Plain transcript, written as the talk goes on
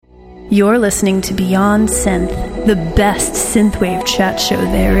You're listening to Beyond Synth, the best synthwave chat show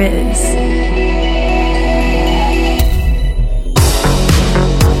there is.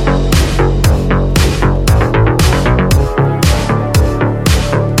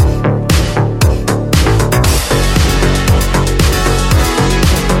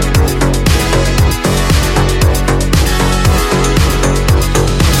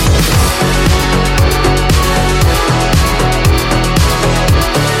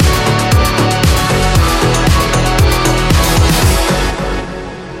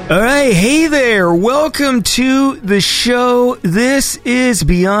 Hey there, welcome to the show. This is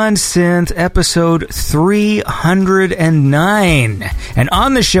Beyond Synth, episode 309. And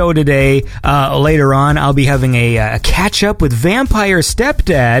on the show today, later on, I'll be having a catch-up with Vampire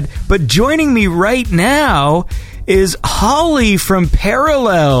Stepdad. But joining me right now is Holly from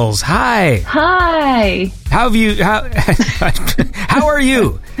Parallels. Hi. Hi. How are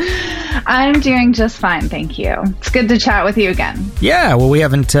you? I'm doing just fine, thank you. It's good to chat with you again. Yeah, well, we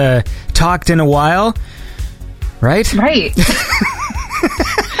haven't talked in a while, right? Right.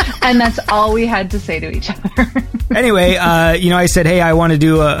 And that's all we had to say to each other. Anyway, I said, hey, I want to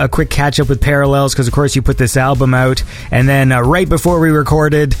do a quick catch-up with Parallels, because, of course, you put this album out, and then right before we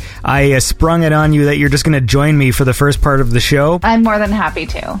recorded, I sprung it on you that you're just going to join me for the first part of the show. I'm more than happy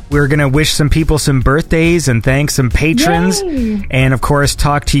to. We're going to wish some people some birthdays and thank some patrons. Yay! And, of course,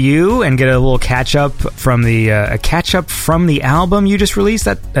 talk to you and get a little catch-up from the album you just released.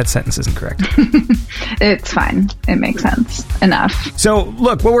 That sentence isn't correct. It's fine. It makes sense. Enough. So,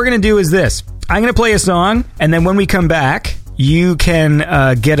 look, what we're going to do is this. I'm going to play a song, and then when we come back, you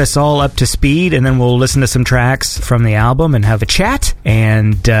can get us all up to speed, and then we'll listen to some tracks from the album and have a chat,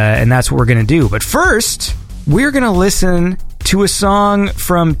 and that's what we're going to do. But first, we're going to listen to a song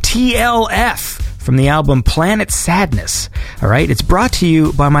from TLF, from the album Planet Sadness. All right, it's brought to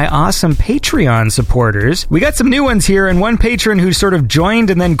you by my awesome Patreon supporters. We got some new ones here, and one patron who sort of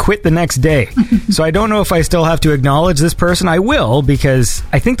joined and then quit the next day. So I don't know if I still have to acknowledge this person. I will, because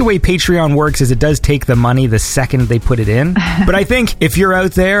I think the way Patreon works is it does take the money the second they put it in. But I think if you're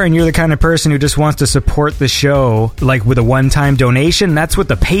out there and you're the kind of person who just wants to support the show, like with a one-time donation, that's what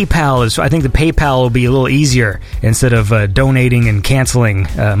the PayPal is. So I think the PayPal will be a little easier instead of donating and canceling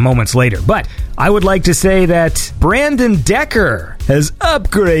moments later. But I would like to say that Brandon Decker has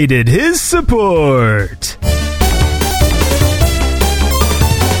upgraded his support,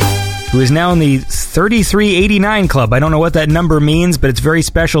 who is now in the 3389 club. I don't know what that number means, but it's very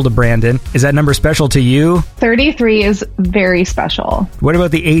special to Brandon. Is that number special to you? 33 is very special. What about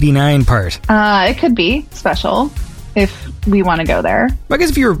the 89 part? It could be special if we want to go there. I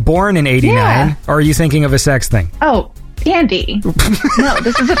guess if you were born in 89, yeah. Or are you thinking of a sex thing? Oh, Andy. No,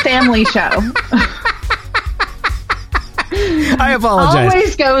 this is a family show. I apologize.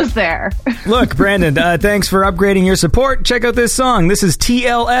 Always goes there. Look, Brandon, thanks for upgrading your support. Check out this song. This is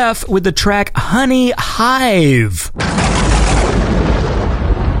TLF with the track Honey Hive.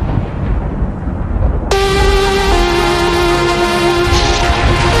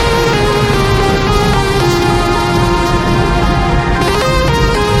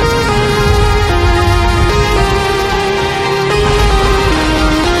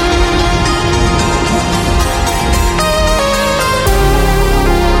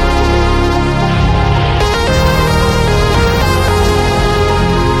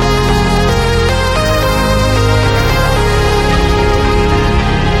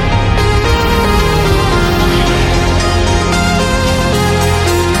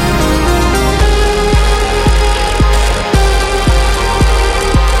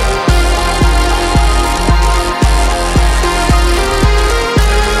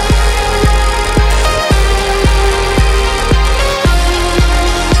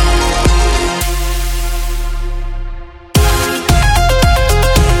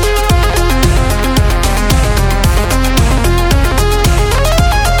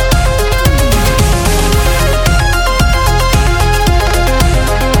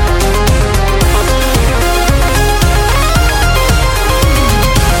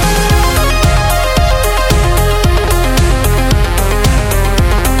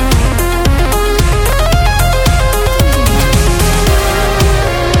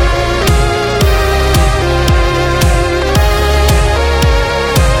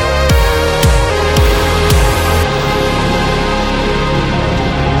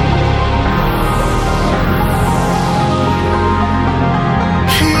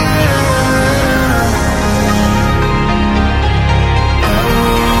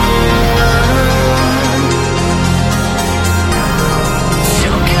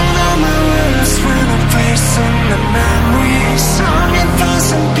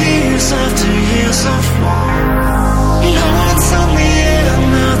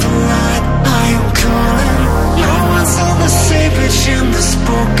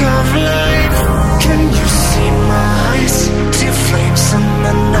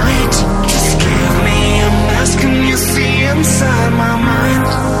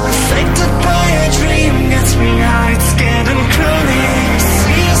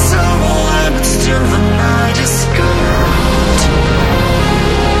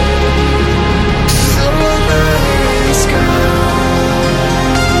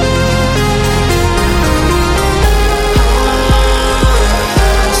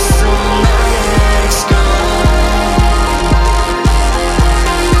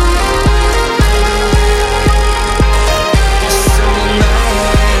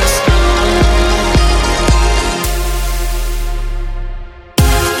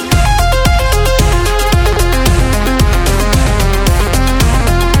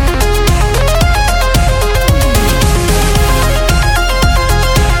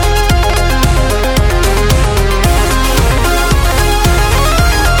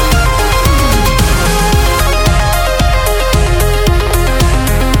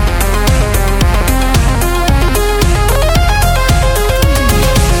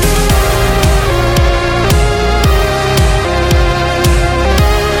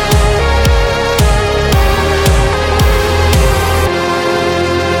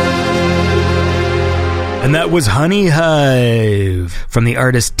 And that was Honey Hive from the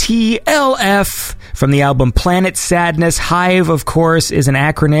artist TLF from the album Planet Sadness. Hive, of course, is an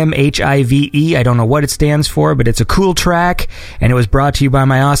acronym, Hive. I don't know what it stands for, but it's a cool track, and it was brought to you by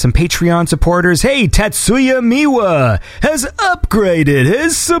my awesome Patreon supporters. Hey, Tatsuya Miwa has upgraded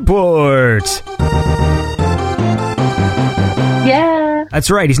his support. Yeah. That's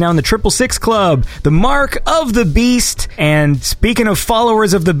right. He's now in the 666 Club, the Mark of the Beast. And speaking of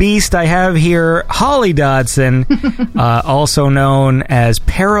followers of the Beast, I have here Holly Dodson, also known as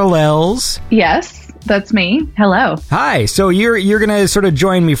Parallels. Yes, that's me. Hello. Hi. So you're gonna sort of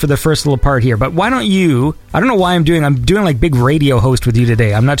join me for the first little part here, but why don't you? I don't know why I'm doing like big radio host with you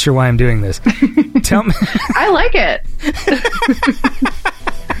today. I'm not sure why I'm doing this. Tell me. I like it.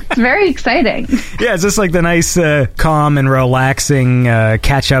 It's very exciting. Yeah, it's just like the nice, calm and relaxing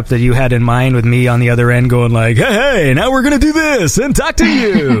catch-up that you had in mind with me on the other end going like, hey, now we're going to do this and talk to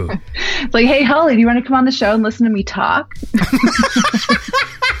you. It's like, hey, Holly, do you want to come on the show and listen to me talk?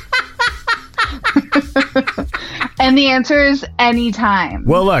 And the answer is anytime.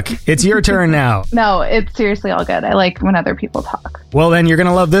 Well, look, it's your turn now. No, it's seriously all good. I like when other people talk. Well, then you're going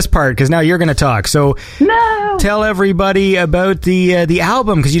to love this part because now you're going to talk. So no, tell everybody about the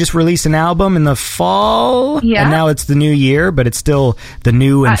album because you just released an album in the fall. Yeah. And now it's the new year, but it's still the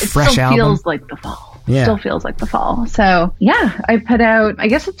new and fresh album. It still feels like the fall. Yeah. Still feels like the fall. So, yeah, I put out, I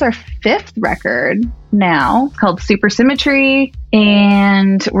guess it's our 5th record now. It's called Supersymmetry,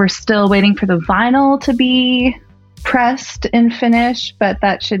 and we're still waiting for the vinyl to be pressed and finished, but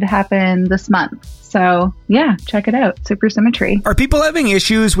that should happen this month. So, yeah, check it out. Supersymmetry. Are people having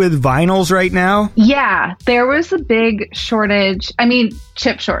issues with vinyls right now? Yeah, there was a big shortage. I mean,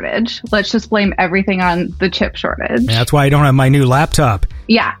 chip shortage. Let's just blame everything on the chip shortage. Yeah, that's why I don't have my new laptop.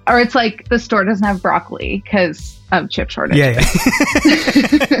 Yeah, or it's like the store doesn't have broccoli because of chip shortage. Yeah.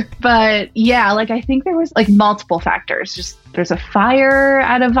 But yeah, like I think there was like multiple factors. Just there's a fire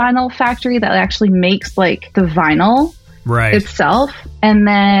at a vinyl factory that actually makes like the vinyl itself. And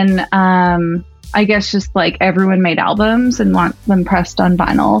then I guess just like everyone made albums and want them pressed on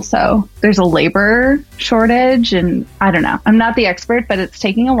vinyl. So there's a labor shortage and I don't know. I'm not the expert, but it's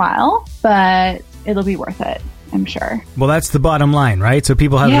taking a while, but it'll be worth it, I'm sure. Well, that's the bottom line, right? So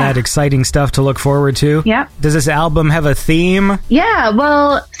people have that exciting stuff to look forward to. Yeah. Does this album have a theme? Yeah,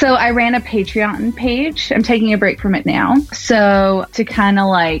 well, so I ran a Patreon page. I'm taking a break from it now. So to kind of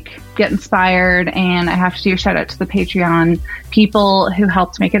like get inspired, and I have to do a shout out to the Patreon people who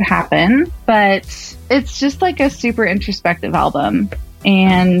helped make it happen. But it's just like a super introspective album.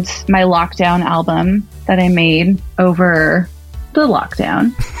 And my lockdown album that I made over the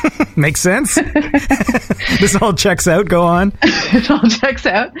lockdown. Makes sense. This all checks out. Go on. It all checks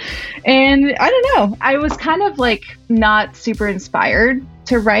out. And I don't know. I was kind of like not super inspired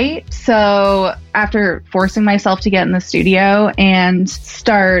to write. So after forcing myself to get in the studio and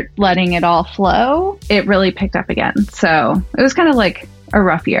start letting it all flow, it really picked up again. So it was kind of like a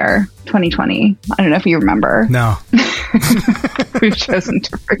rough year, 2020. I don't know if you remember. No. We've chosen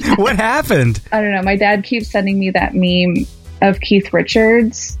to forget. What happened? I don't know. My dad keeps sending me that meme of Keith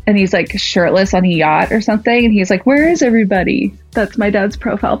Richards, and he's like shirtless on a yacht or something, and he's like, "Where is everybody?" That's my dad's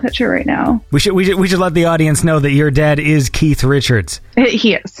profile picture right now. We should let the audience know that your dad is Keith Richards.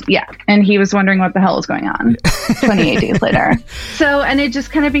 He is, yeah. And he was wondering what the hell was going on 28 days later. So, and it just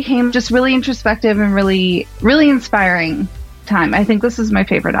kind of became just really introspective and really, really inspiring time. I think this is my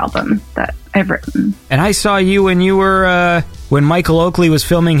favorite album that I've written. And I saw you when you were when Michael Oakley was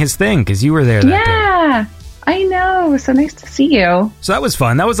filming his thing, because you were there that day. Yeah. I know. It was so nice to see you. So that was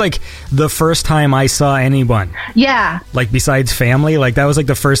fun. That was like the first time I saw anyone. Yeah. Like besides family, like that was like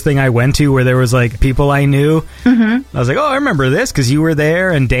the first thing I went to where there was like people I knew. Mm-hmm. I was like, oh, I remember this because you were there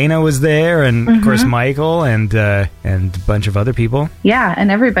and Dana was there and of course Michael and a bunch of other people. Yeah,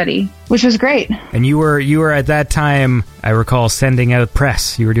 and everybody, which was great. And you were at that time, I recall, sending out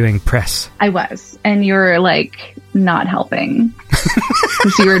press. You were doing press. I was. And you were like not helping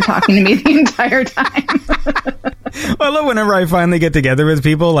because you were talking to me the entire time. Well, I love whenever I finally get together with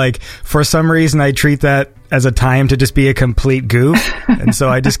people, like for some reason I treat that as a time to just be a complete goof. And so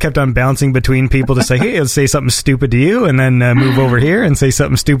I just kept on bouncing between people to say, hey, let's say something stupid to you and then move over here and say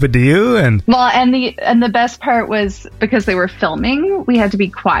something stupid to you. And well, and the best part was because they were filming, we had to be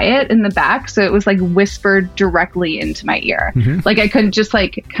quiet in the back. So it was like whispered directly into my ear. Mm-hmm. Like I couldn't just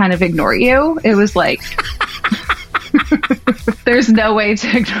like kind of ignore you. It was like, there's no way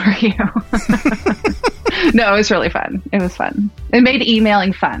to ignore you. No, it was really fun. It was fun. It made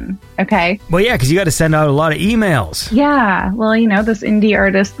emailing fun. Okay. Well, yeah, because you got to send out a lot of emails. Yeah. Well, you know, this indie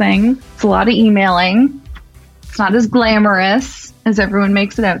artist thing, it's a lot of emailing. It's not as glamorous as everyone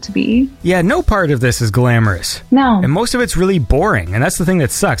makes it out to be. Yeah, no part of this is glamorous. No. And most of it's really boring, and that's the thing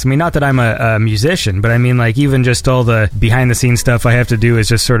that sucks. I mean, not that I'm a musician, but I mean, like, even just all the behind-the-scenes stuff I have to do is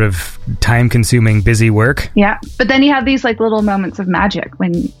just sort of time-consuming, busy work. Yeah, but then you have these, like, little moments of magic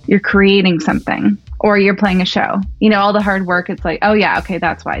when you're creating something or you're playing a show. You know, all the hard work, it's like, oh, yeah, okay,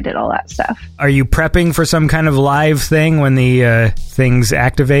 that's why I did all that stuff. Are you prepping for some kind of live thing when the things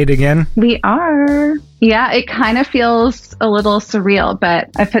activate again? We are. Yeah, it kind of feels a little surreal, but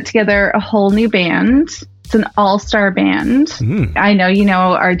I put together a whole new band. It's an all-star band. I know you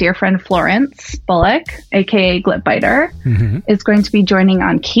know our dear friend Florence Bullock, aka Glitbiter, is going to be joining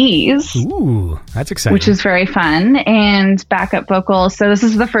on keys. Ooh, that's exciting. Which is very fun. And backup vocals. So this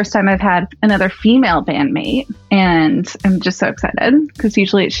is the first time I've had another female bandmate. And I'm just so excited because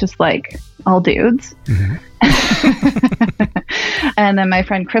usually it's just like all dudes. And then my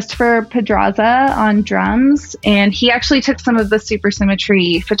friend Christopher Pedraza on drums, and he actually took some of the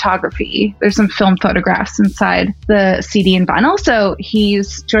Supersymmetry photography. There's some film photographs inside the CD and vinyl, so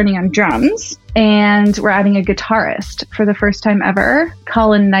he's joining on drums. And we're adding a guitarist for the first time ever,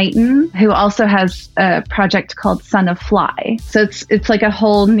 Colin Knighton, who also has a project called Son of Fly. So it's like a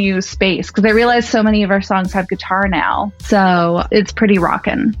whole new space because I realize so many of our songs have guitar now. So it's pretty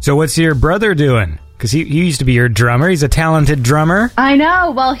rockin'. So what's your brother doing? Because he used to be your drummer. He's a talented drummer. I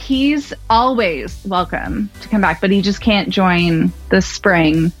know. Well, he's always welcome to come back, but he just can't join this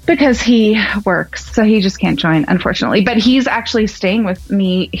spring because he works. So he just can't join, unfortunately. But he's actually staying with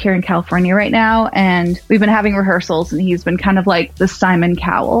me here in California right now. And we've been having rehearsals, and he's been kind of like the Simon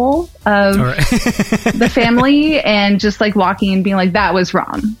Cowell of the family, and just like walking and being like, that was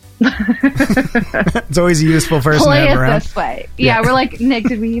wrong. It's always a useful person Play to have it around. this way. Yeah, we're like, Nick,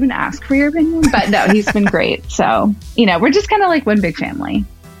 did we even ask for your opinion? But no, he's been great. So, you know, we're just kind of like one big family.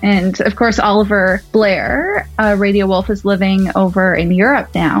 And of course, Oliver Blair, Radio Wolf, is living over in Europe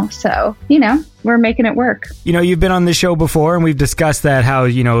now. So, you know, we're making it work. You know, you've been on the show before, and we've discussed that, how,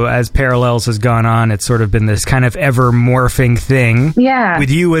 you know, as Parallels has gone on, it's sort of been this kind of ever morphing thing. Yeah. With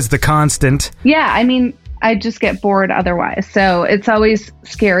you as the constant. Yeah, I mean, I just get bored otherwise. So it's always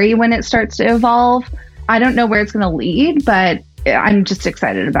scary when it starts to evolve. I don't know where it's going to lead, but I'm just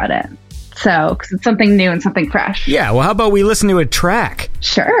excited about it. So, because it's something new and something fresh. Yeah, well, how about we listen to a track?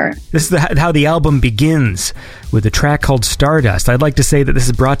 Sure. This is how the album begins, with a track called Stardust. I'd like to say that this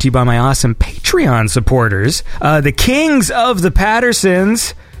is brought to you by my awesome Patreon supporters, the kings of the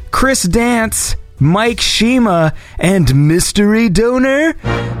Pattersons, Chris Dance, Mike Shima, and Mystery Donor.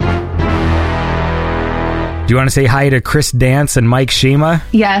 Do you want to say hi to Chris Dance and Mike Shima?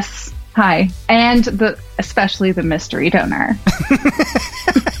 Yes. Hi. And especially the mystery donor.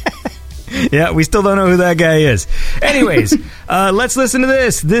 Yeah, we still don't know who that guy is. Anyways, let's listen to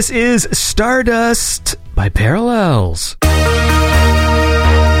this. This is Stardust by Parallels.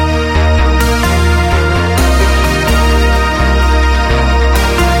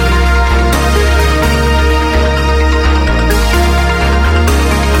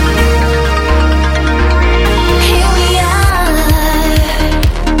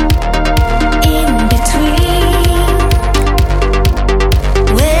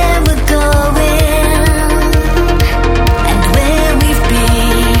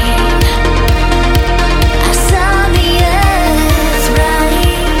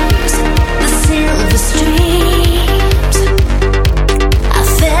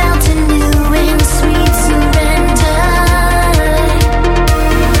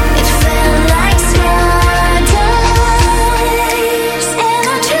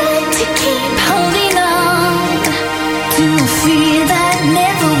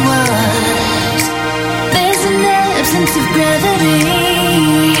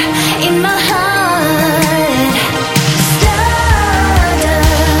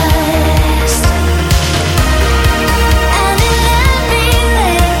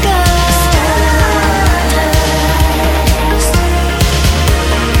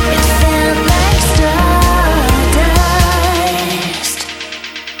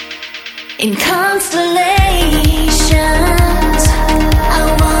 In constellations, I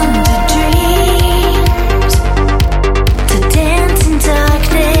wander dreams to dance in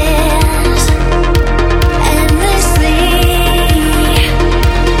darkness endlessly.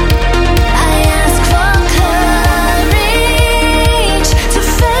 I ask for courage to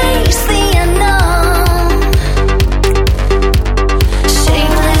face the unknown,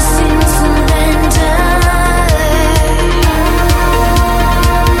 shapeless in surrender.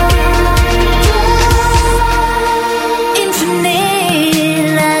 In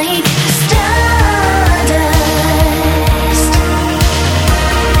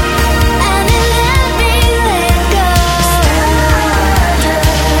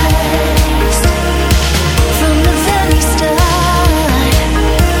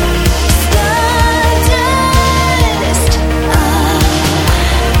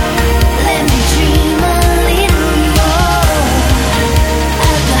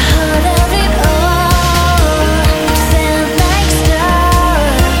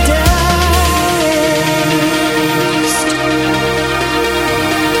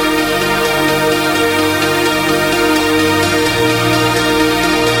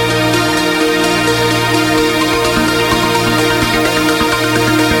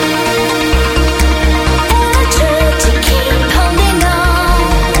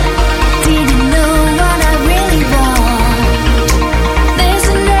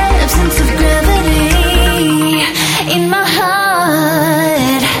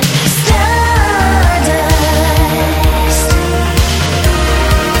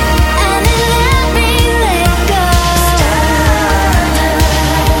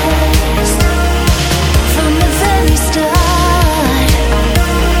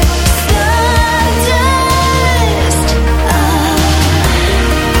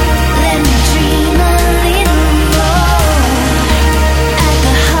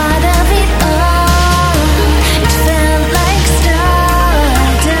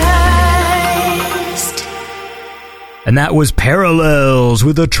And that was Parallels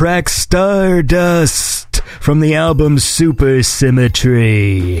with the track Stardust from the album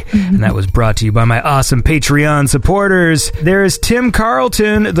Supersymmetry. And that was brought to you by my awesome Patreon supporters. There's Tim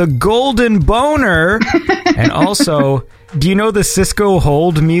Carlton, the Golden Boner. And also, do you know the Cisco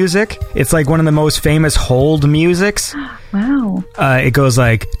hold music? It's like one of the most famous hold musics. Wow. It goes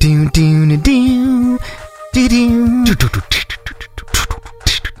like...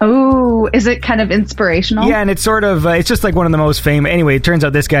 Oh, is it kind of inspirational? Yeah, and it's sort of, it's just like one of the most famous. Anyway, it turns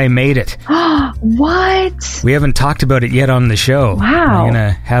out this guy made it. What? We haven't talked about it yet on the show. Wow. I'm going to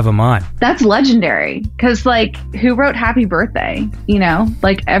have him on. That's legendary. Because, like, who wrote Happy Birthday? You know,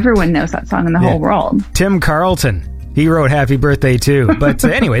 like, everyone knows that song in the whole world. Tim Carlton. He wrote Happy Birthday, too. But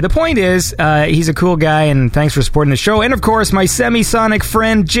anyway, the point is, he's a cool guy, and thanks for supporting the show. And, of course, my Semisonic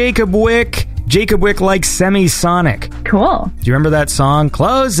friend, Jacob Wick. Jacob Wick likes Semisonic. Cool. Do you remember that song?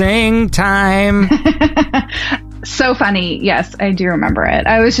 Closing Time. So funny. Yes, I do remember it.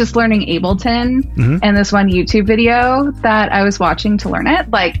 I was just learning Ableton and this one YouTube video that I was watching to learn it.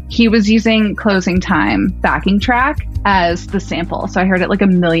 Like, he was using Closing Time backing track as the sample. So I heard it like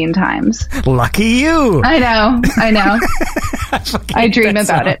 1,000,000 times. Lucky you. I know. I dream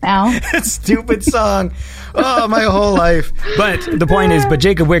about it now. That stupid song. Oh, my whole life. But the point is,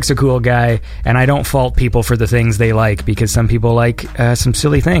 Jacob Wick's a cool guy, and I don't fault people for the things they like, because some people like some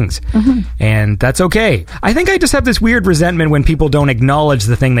silly things. And that's okay. I think I just have this weird resentment when people don't acknowledge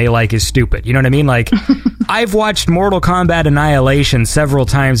the thing they like is stupid. You know what I mean? Like, I've watched Mortal Kombat Annihilation several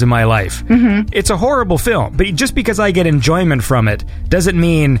times in my life. It's a horrible film, but just because I get enjoyment from it doesn't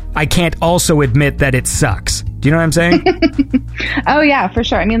mean I can't also admit that it sucks. Do you know what I'm saying? Oh, yeah, for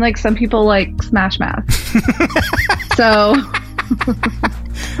sure. I mean, like, some people like Smash Mouth. So...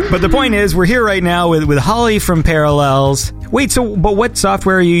 But the point is, we're here right now with Holly from Parallels. Wait, but what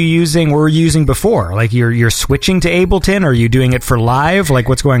software are you using or were you using before? Like, you're switching to Ableton, or are you doing it for live? Like,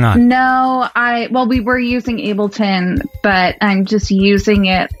 what's going on? No, we were using Ableton, but I'm just using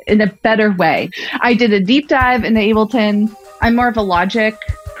it in a better way. I did a deep dive into Ableton. I'm more of a Logic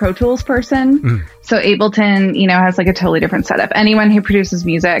Pro Tools person. So Ableton, you know, has like a totally different setup. Anyone who produces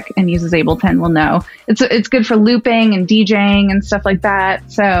music and uses Ableton will know it's good for looping and DJing and stuff like that.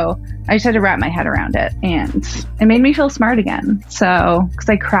 So I just had to wrap my head around it, and it made me feel smart again. So, because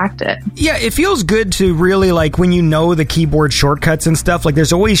I cracked it. Yeah, it feels good to really, like, when you know the keyboard shortcuts and stuff, like,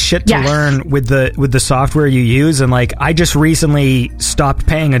 there's always shit to learn with the software you use. And, like, I just recently stopped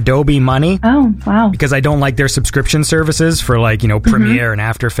paying Adobe money. Oh, wow. Because I don't like their subscription services for, like, you know, Premiere and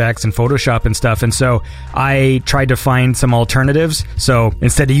After Effects and Photoshop and stuff. And so I tried to find some alternatives. So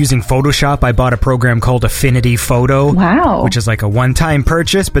instead of using Photoshop, I bought a program called Affinity Photo. Wow. Which is like a one-time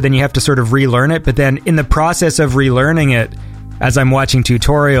purchase, but then you have to sort of relearn it. But then in the process of relearning it, as I'm watching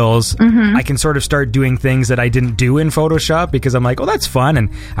tutorials, I can sort of start doing things that I didn't do in Photoshop, because I'm like, oh, that's fun. And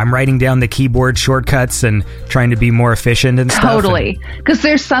I'm writing down the keyboard shortcuts and trying to be more efficient and stuff. Totally. Because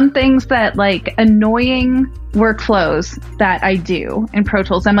there's some things that, like, annoying workflows that I do in Pro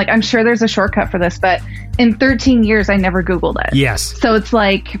Tools. I'm like, I'm sure there's a shortcut for this, but in 13 years, I never Googled it. Yes. So it's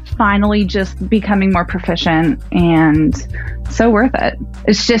like finally just becoming more proficient, and so worth it.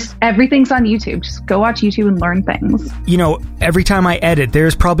 It's just, everything's on YouTube. Just go watch YouTube and learn things. You know, every time I edit,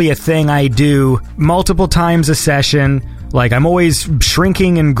 there's probably a thing I do multiple times a session. Like, I'm always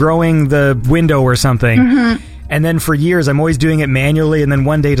shrinking and growing the window or something. And then for years, I'm always doing it manually. And then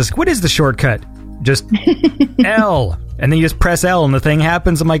one day, just, what is the shortcut? Just L. And then you just press L and the thing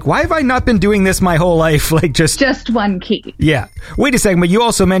happens. I'm like, why have I not been doing this my whole life? Like, just one key. Yeah. Wait a second, but you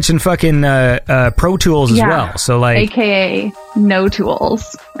also mentioned fucking Pro Tools as well. So, like, AKA No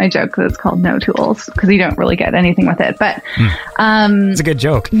Tools. I joke that it's called No Tools because you don't really get anything with it. But it's a good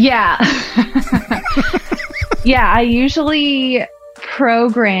joke. Yeah. Yeah, I usually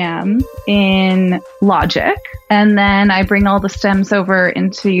program in Logic, and then I bring all the stems over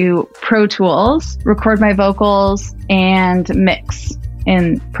into Pro Tools, record my vocals, and mix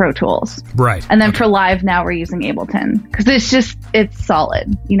in Pro Tools. Right. And then for live now, we're using Ableton because it's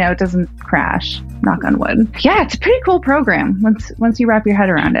solid. You know, it doesn't crash. Knock on wood. Yeah, it's a pretty cool program once you wrap your head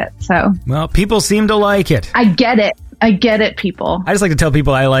around it. So, well, people seem to like it. I get it, people. I just like to tell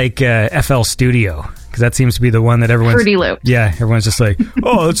people I like FL Studio, because that seems to be the one that everyone's... Fruity Loops. Yeah, everyone's just like,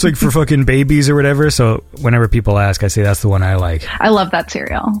 oh, it's like for fucking babies or whatever. So whenever people ask, I say that's the one I like. I love that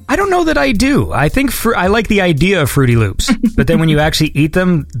cereal. I don't know that I do. I think I like the idea of Fruity Loops. But then when you actually eat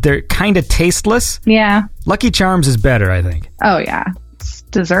them, they're kind of tasteless. Yeah. Lucky Charms is better, I think. Oh, yeah. It's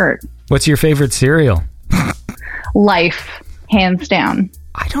dessert. What's your favorite cereal? Life. Hands down.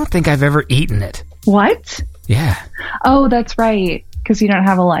 I don't think I've ever eaten it. What? Yeah. Oh, that's right. because you don't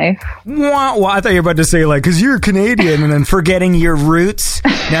have a life. Well, I thought you were about to say, like, because you're Canadian and then forgetting your roots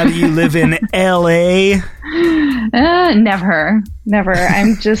now that you live in L.A. Never.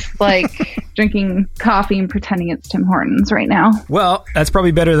 I'm just like drinking coffee and pretending it's Tim Hortons right now. Well, that's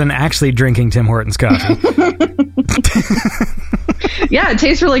probably better than actually drinking Tim Hortons coffee. Yeah, it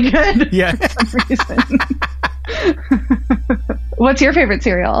tastes really good. Yeah. For some reason. What's your favorite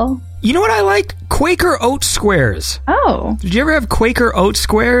cereal? You know what I like? Quaker Oat Squares. Oh. Did you ever have Quaker Oat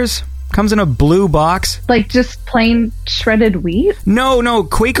Squares? Comes in a blue box. Like just plain shredded wheat? No.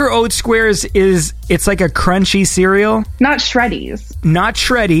 Quaker Oat Squares it's like a crunchy cereal. Not Shreddies. Not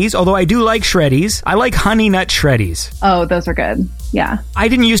Shreddies, although I do like Shreddies. I like Honey Nut Shreddies. Oh, those are good. Yeah. I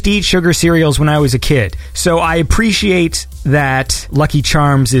didn't used to eat sugar cereals when I was a kid, so I appreciate that Lucky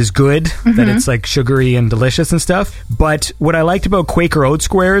Charms is good, that it's like sugary and delicious and stuff. But what I liked about Quaker Oat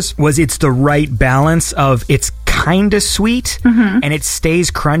Squares was it's the right balance of it's kind of sweet and it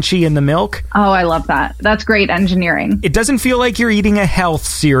stays crunchy in the milk. Oh, I love that. That's great engineering. It doesn't feel like you're eating a health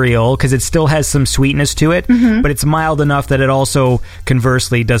cereal because it still has some sweetness to it, but it's mild enough that it also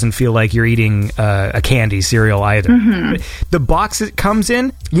conversely doesn't feel like you're eating a candy cereal either. The box it comes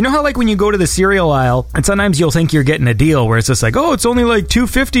in, you know how like when you go to the cereal aisle and sometimes you'll think you're getting a deal where it's just like, oh, it's only like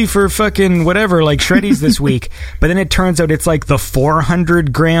 $2.50 for fucking whatever, like Shreddies this week, but then it turns out it's like the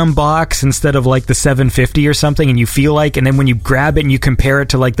 400 gram box instead of like the 750 or something, and you feel like, and then when you grab it and you compare it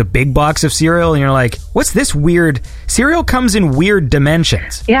to like the big box of cereal and you're like, what's this weird cereal? Comes in weird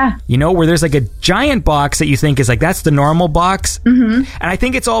dimensions. Yeah. You know, where there's like a giant box that you think is like, that's the normal box. And I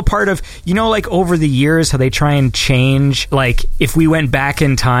think it's all part of, you know, like over the years how they try and change, like if we went back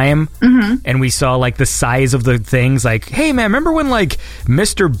in time and we saw like the size of the things, like, hey man, remember when like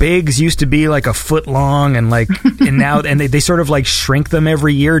Mr. Biggs used to be like a foot long and like, and now, and they sort of like shrink them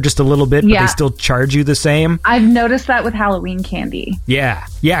every year just a little bit, but they still charge you the same. I've noticed that with Halloween candy. Yeah,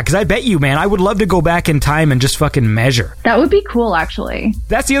 because I bet you, man, I would love to go back in time and just fucking measure. That would be cool, actually.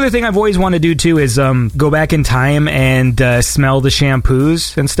 That's the other thing I've always wanted to do, too, is go back in time and smell the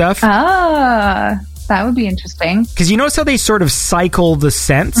shampoos and stuff. Ah, that would be interesting. Because you notice how they sort of cycle the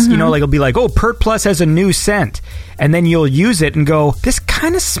scents? You know, like it'll be like, oh, Pert Plus has a new scent. And then you'll use it and go, this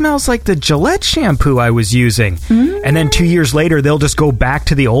kind of smells like the Gillette shampoo I was using. And then 2 years later, they'll just go back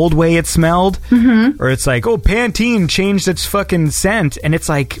to the old way it smelled. Or it's like, oh, Pantene changed its fucking scent. And it's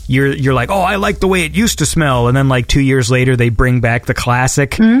like, you're like, oh, I like the way it used to smell. And then like 2 years later, they bring back the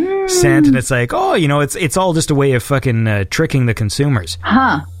classic scent. And it's like, oh, you know, it's all just a way of fucking tricking the consumers.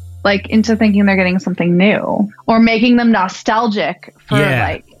 Like into thinking they're getting something new or making them nostalgic for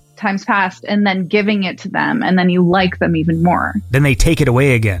like times past and then giving it to them and then you like them even more. Then they take it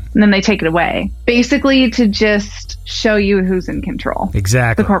away again. And then they take it away. Basically to just show you who's in control.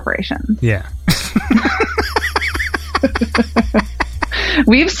 Exactly. The corporations. Yeah.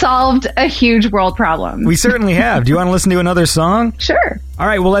 We've solved a huge world problem. We certainly have. Do you want to listen to another song? Sure. All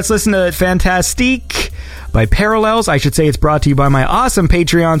right, well, let's listen to Fantastique by Parallels. I should say it's brought to you by my awesome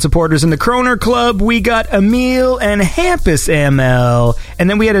Patreon supporters in the Kroner Club. We got Emil and Hampus ML. And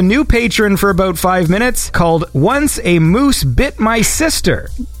then we had a new patron for about 5 minutes called Once a Moose Bit My Sister.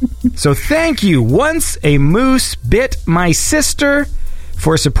 So thank you, Once a Moose Bit My Sister,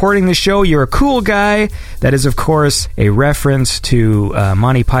 for supporting the show. You're a cool guy. That is, of course, a reference to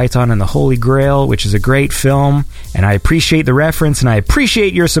Monty Python and the Holy Grail, which is a great film. And I appreciate the reference, and I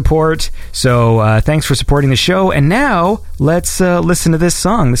appreciate your support. So thanks for supporting the show. And now, let's listen to this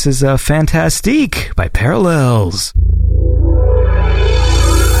song. This is Fantastique by Parallels.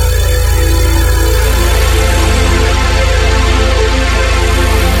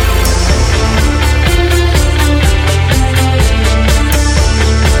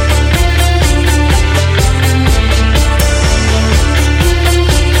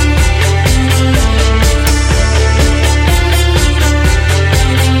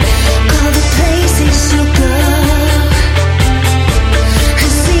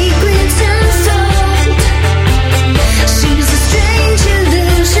 Secrets unfold. She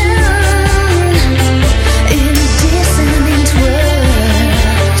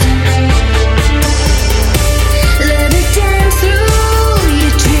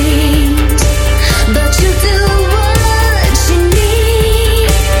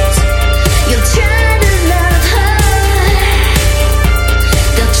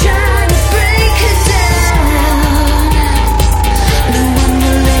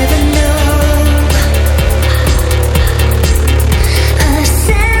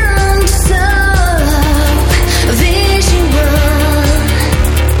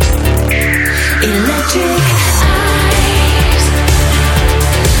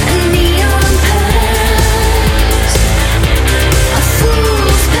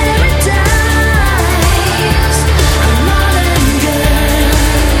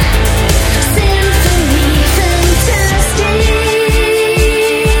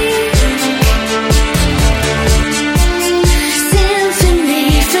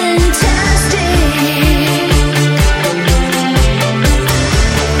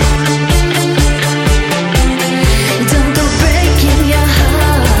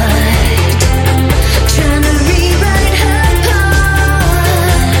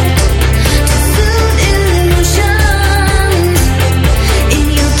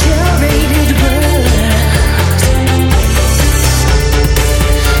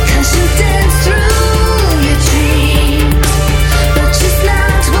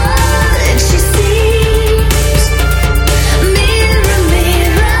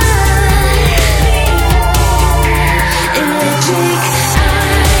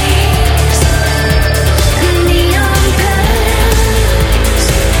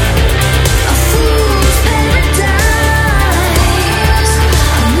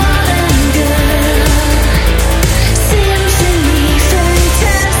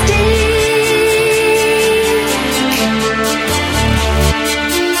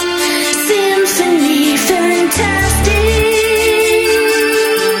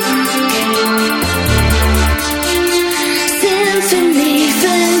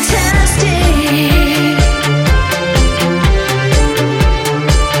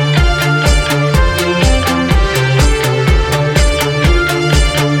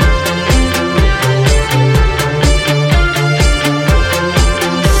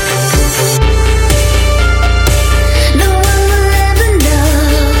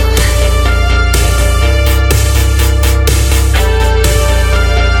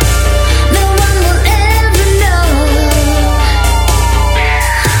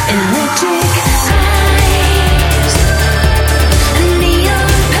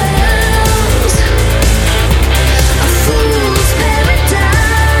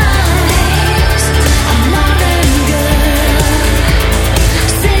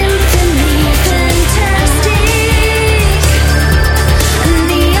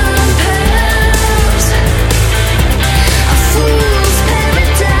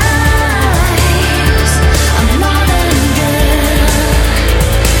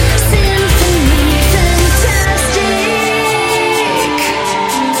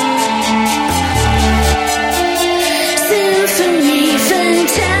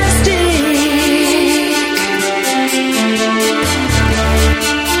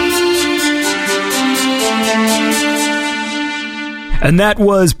And that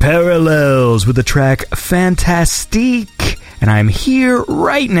was Parallels with the track Fantastique. And I'm here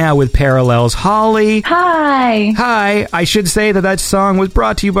right now with Parallels. Holly. Hi. Hi. I should say that song was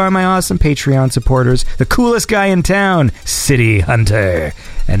brought to you by my awesome Patreon supporters. The coolest guy in town, City Hunter.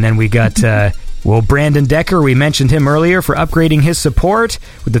 And then we got, Brandon Decker. We mentioned him earlier for upgrading his support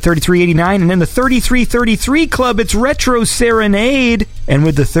with the 3389. And in the 3333 club, it's Retro Serenade. And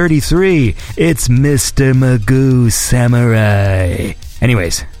with the 33, it's Mr. Magoo Samurai.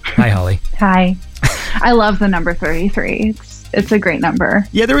 Anyways, hi, Holly. Hi. I love the number 33. It's a great number.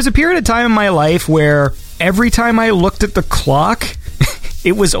 Yeah, there was a period of time in my life where every time I looked at the clock,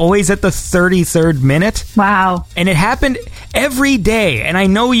 it was always at the 33rd minute. Wow. And it happened every day. And I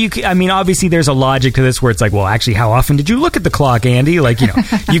know obviously there's a logic to this where it's like, well, actually, how often did you look at the clock, Andy? Like,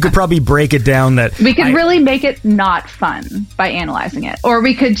 you could probably break it down that... We could really make it not fun by analyzing it. Or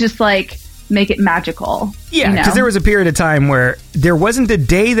we could just, make it magical. Yeah, because there was a period of time where there wasn't a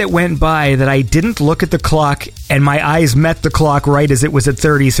day that went by that I didn't look at the clock and my eyes met the clock right as it was at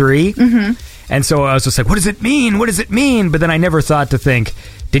 33. Mm-hmm. And so I was just like, what does it mean? What does it mean? But then I never thought to think,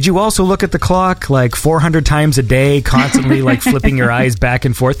 did you also look at the clock 400 times a day, constantly flipping your eyes back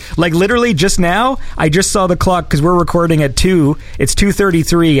and forth? Literally just now, I just saw the clock because we're recording at 2. It's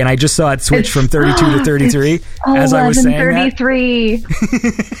 2:33, and I just saw it switch from 32 to 33 as I was saying 33.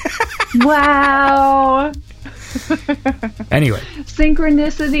 Wow. Anyway.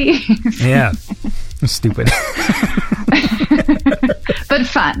 Synchronicity. Yeah. Stupid. But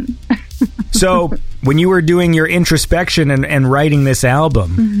fun. So, when you were doing your introspection and writing this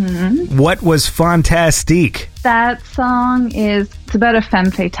album, mm-hmm. What was Fantastique? That song it's about a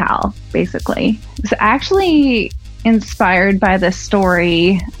femme fatale, basically. It's actually inspired by this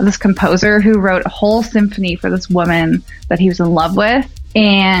story of this composer who wrote a whole symphony for this woman that he was in love with,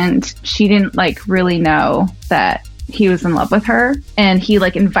 and she didn't really know that he was in love with her, and he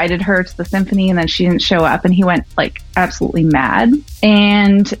invited her to the symphony, and then she didn't show up, and he went absolutely mad.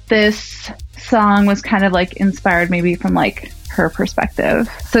 And this song was kind of inspired maybe from her perspective.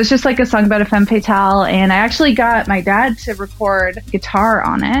 So it's just a song about a femme fatale, and I actually got my dad to record guitar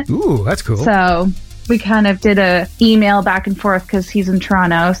on it. Ooh, that's cool. So we kind of did a email back and forth because he's in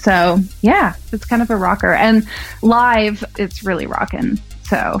Toronto. So yeah, it's kind of a rocker, and live it's really rocking.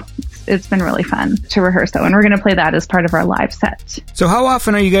 So it's been really fun to rehearse, though, and we're going to play that as part of our live set. So how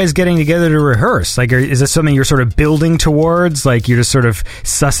often are you guys getting together to rehearse? Is this something you're sort of building towards? You're just sort of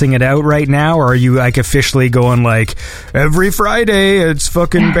sussing it out right now? Or are you officially going every Friday it's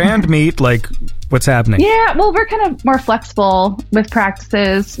fucking band meet? What's happening? Yeah, well, we're kind of more flexible with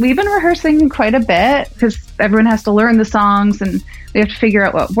practices. We've been rehearsing quite a bit because everyone has to learn the songs, and we have to figure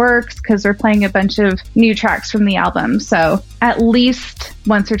out what works because we're playing a bunch of new tracks from the album. So at least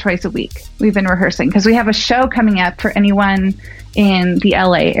once or twice a week, we've been rehearsing because we have a show coming up for anyone in the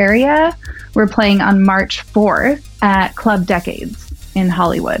LA area. We're playing on March 4th at Club Decades in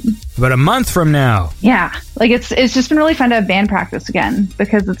Hollywood. About a month from now. Yeah. It's just been really fun to have band practice again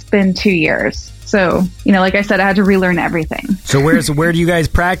because it's been 2 years. So, like I said, I had to relearn everything. So where do you guys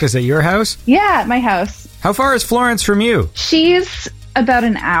practice? At your house? Yeah, at my house. How far is Florence from you? She's about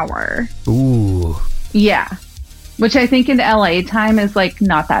an hour. Ooh. Yeah. Which I think in LA time is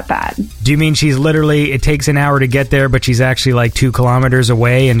not that bad. Do you mean it takes an hour to get there, but she's actually 2 kilometers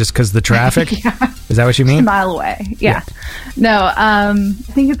away and just because of the traffic? Yeah. Is that what you mean? Just a mile away. Yeah. No, I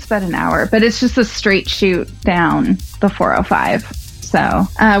think it's about an hour, but it's just a straight shoot down the 405. So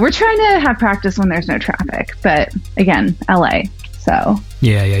we're trying to have practice when there's no traffic, but again, LA. So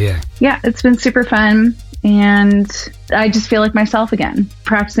yeah. Yeah, it's been super fun. And I just feel like myself again,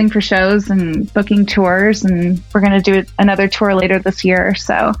 practicing for shows and booking tours. And we're going to do another tour later this year.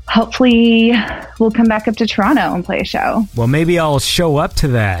 So hopefully we'll come back up to Toronto and play a show. Well, maybe I'll show up to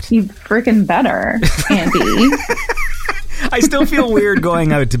that. You freaking better, Andy. I still feel weird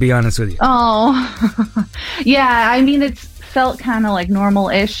going out, to be honest with you. Oh, yeah. I mean, it's felt kind of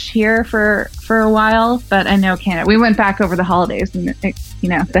normal-ish here for a while, but I know Canada. We went back over the holidays, and the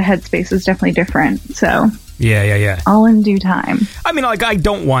headspace is definitely different. So yeah. All in due time. I mean, I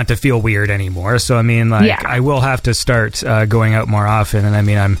don't want to feel weird anymore. So I mean, I will have to start going out more often. And I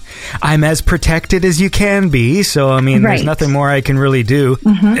mean, I'm as protected as you can be. So I mean, There's nothing more I can really do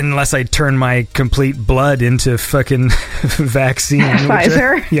unless I turn my complete blood into fucking vaccine.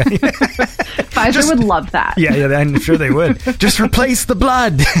 Pfizer. Yeah. Pfizer would love that. Yeah, I'm sure they would. Just replace the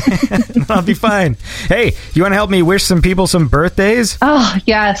blood. I'll be fine. Hey, you want to help me wish some people some birthdays? Oh,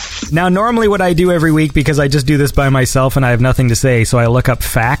 yes. Now, normally what I do every week, because I just do this by myself and I have nothing to say, so I look up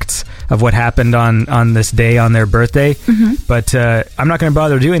facts of what happened on this day on their birthday. Mm-hmm. But I'm not going to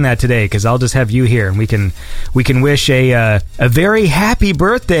bother doing that today because I'll just have you here and we can wish a very happy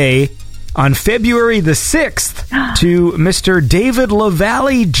birthday on February the 6th to Mr. David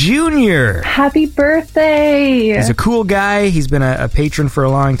LaValle Jr. Happy birthday! He's a cool guy. He's been a patron for a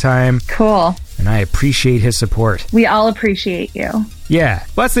long time. Cool. And I appreciate his support. We all appreciate you. Yeah,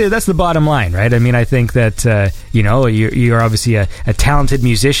 well, that's the bottom line, right? I mean, I think that, you're obviously a talented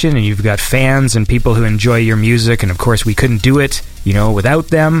musician and you've got fans and people who enjoy your music. And, of course, we couldn't do it, without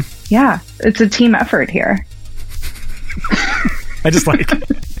them. Yeah, it's a team effort here. I just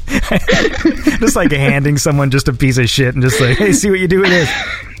like handing someone just a piece of shit and just like, hey, see what you do with this.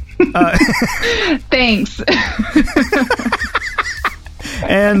 Thanks.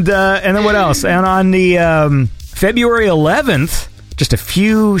 And then what else? And on the February 11th, just a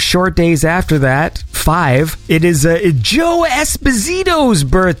few short days after that, 5, it is Joe Esposito's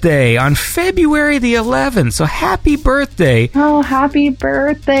birthday on February the 11th. So happy birthday. Oh, happy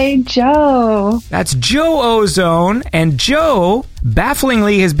birthday, Joe. That's Joe Ozone. And Joe,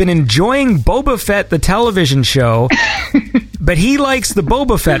 bafflingly, has been enjoying Boba Fett, the television show. But he likes the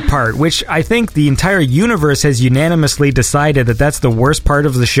Boba Fett part, which I think the entire universe has unanimously decided that that's the worst part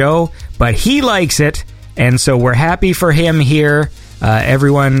of the show. But he likes it. And so we're happy for him here.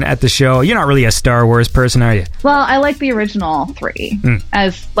 Everyone at the show. You're not really a Star Wars person, are you? Well, I like the original 3,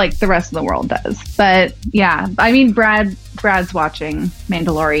 as like the rest of the world does. But yeah, I mean, Brad's watching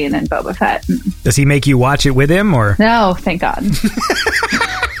Mandalorian and Boba Fett. Does he make you watch it with him, or? No, thank God.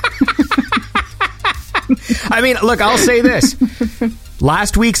 I mean, look, I'll say this.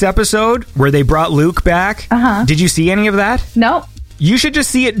 Last week's episode where they brought Luke back, did you see any of that? Nope. You should just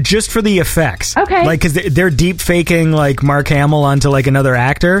see it just for the effects. Okay. Like, because they're deep faking, like, Mark Hamill onto, like, another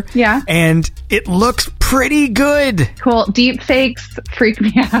actor. Yeah. And it looks pretty good. Cool. Deep fakes freak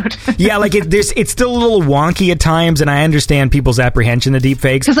me out. Yeah, like, it's still a little wonky at times, and I understand people's apprehension of deep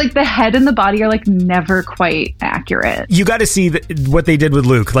fakes. Because, like, the head and the body are, like, never quite accurate. You got to see what they did with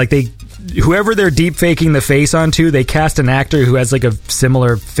Luke. Like, whoever they're deep faking the face onto, they cast an actor who has, like, a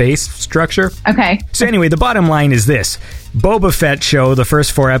similar face structure. Okay. So anyway, the bottom line is this. Boba Fett show, the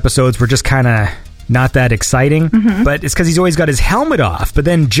first 4 episodes were just kind of not that exciting, but it's because he's always got his helmet off. But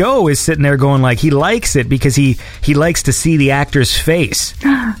then Joe is sitting there going like he likes it because he likes to see the actor's face.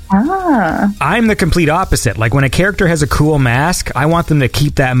 I'm the complete opposite. Like when a character has a cool mask, I want them to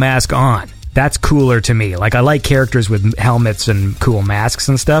keep that mask on. That's cooler to me. Like, I like characters with helmets and cool masks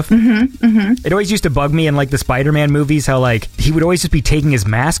and stuff. It always used to bug me in, like, the Spider-Man movies, how, like, he would always just be taking his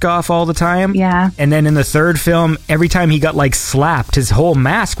mask off all the time. Yeah. And then in the third film, every time he got, like, slapped, his whole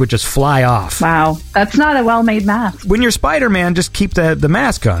mask would just fly off. Wow. That's not a well-made mask. When you're Spider-Man, just keep the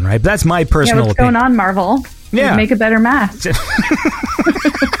mask on, right? That's my personal what's opinion. going on, Marvel? Yeah. Make a better mask.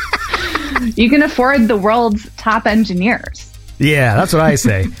 You can afford the world's top engineers. Yeah, that's what I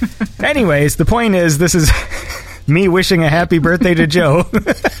say. Anyways, the point is, this is me wishing a happy birthday to Joe.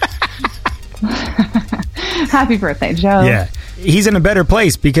 Happy birthday, Joe. Yeah. He's in a better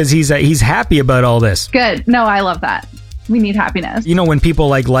place because he's happy about all this. Good. No, I love that. We need happiness. You know, when people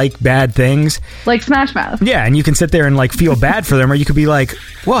like bad things. Like Smash Mouth. Yeah, and you can sit there and like feel bad for them, or you could be like,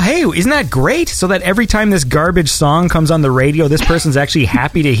 well, hey, isn't that great? So that every time this garbage song comes on the radio, this person's actually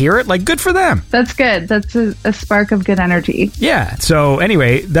happy to hear it. Like, good for them. That's good. That's a spark of good energy. Yeah. So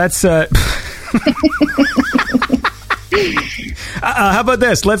anyway, that's... How about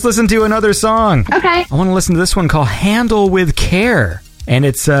this? Let's listen to another song. Okay. I want to listen to this one called Handle with Care. And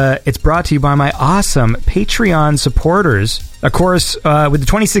it's brought to you by my awesome Patreon supporters. Of course, with the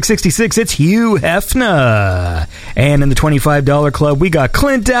 $26.66, it's Hugh Hefner. And in the $25 club, we got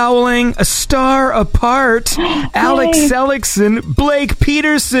Clint Dowling, A Star Apart, Alex Seligson, Blake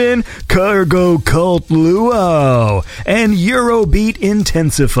Peterson, Cargo Cult Luo, and Eurobeat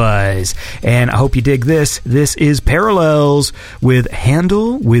Intensifies. And I hope you dig this. This is Parallels with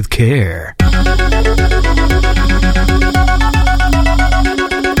Handle with Care.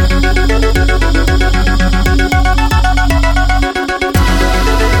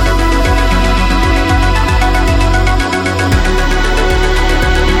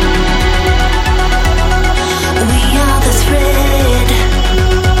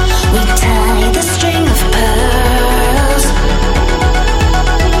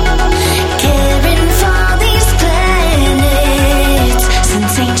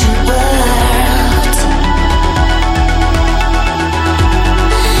 Ancient worlds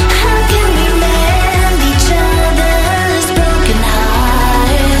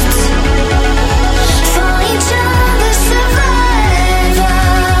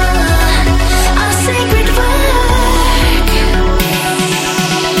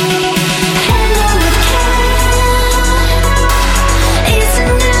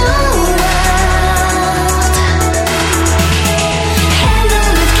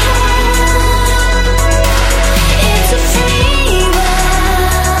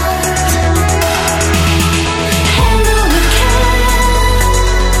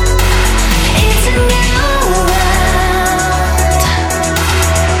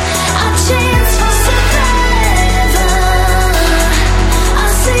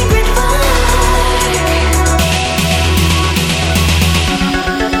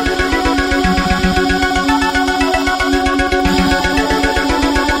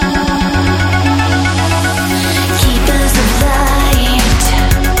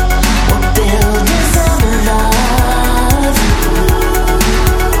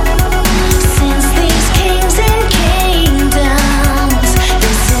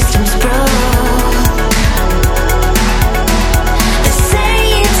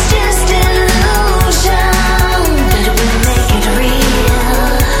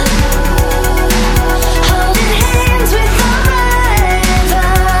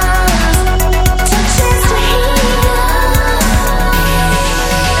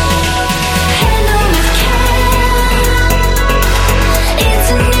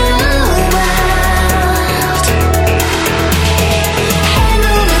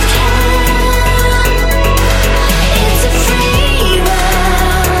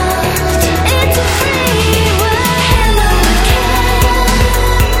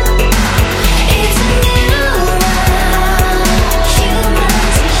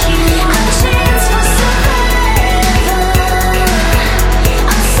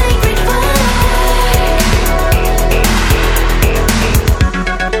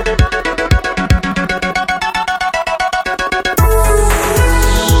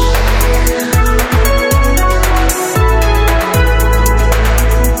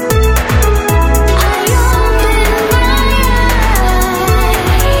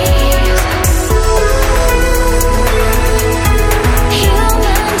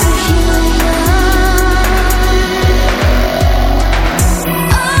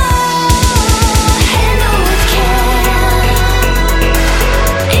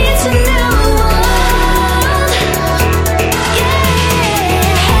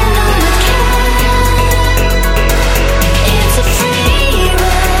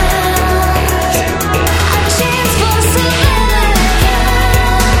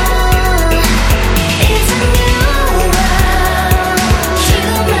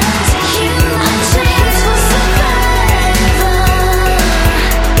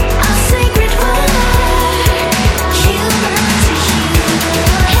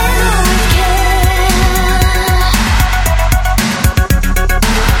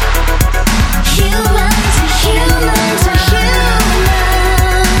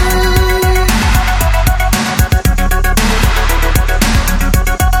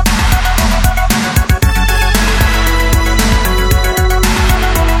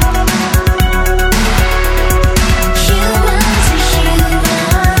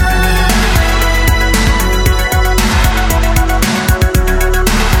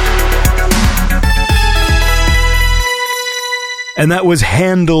And that was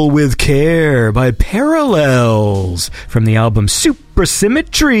Handle with Care by Parallels from the album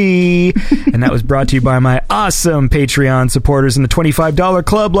Supersymmetry. And that was brought to you by my awesome Patreon supporters in the $25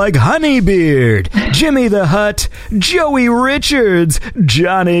 club like Honeybeard, Jimmy the Hutt, Joey Richards,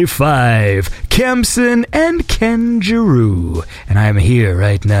 Johnny Five, Kempson, and Ken Giroux. And I am here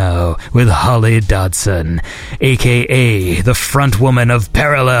right now with Holly Dodson, a.k.a. the front woman of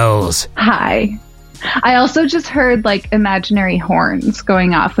Parallels. Hi. I also just heard like imaginary horns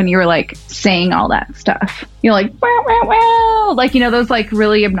going off when you were like saying all that stuff. You're like, wow, wow, wow. Like, you know, those like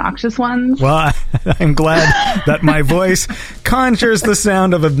really obnoxious ones. Well, I'm glad that my voice conjures the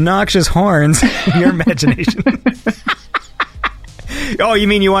sound of obnoxious horns in your imagination. Oh, you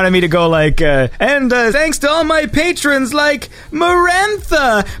mean you wanted me to go like, and thanks to all my patrons like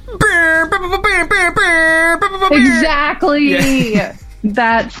Marantha. Exactly. Yeah.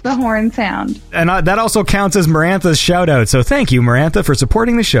 That's the horn sound. And that also counts as Marantha's shout out. So thank you, Marantha, for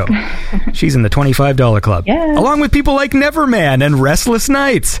supporting the show. She's in the $25 club. Yeah. Along with people like Neverman and Restless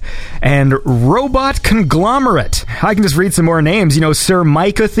Nights and Robot Conglomerate. I can just read some more names. You know, Sir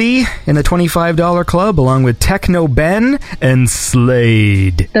Micathy in the $25 club, along with Techno Ben and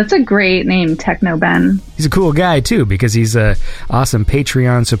Slade. That's a great name, Techno Ben. He's a cool guy, too, because he's a awesome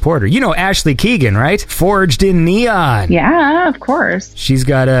Patreon supporter. You know Ashley Keegan, right? Forged in Neon. Yeah, of course. She's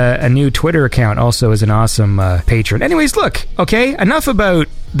got a new Twitter account also as an awesome patron. Anyways, look, okay, enough about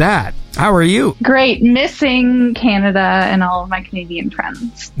that. How are you? Great. Missing Canada and all of my Canadian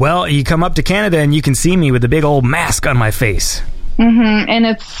friends. Well, you come up to Canada and you can see me with a big old mask on my face. Mm-hmm. And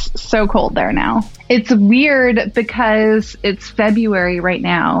it's so cold there now. It's weird because it's February right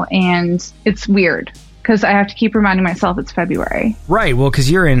now, and it's weird because I have to keep reminding myself it's February. Right, well, because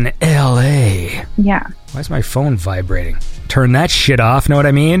you're in L.A. Yeah. Why is my phone vibrating? Turn that shit off, know what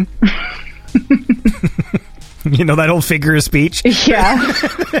I mean? You know that old figure of speech? Yeah.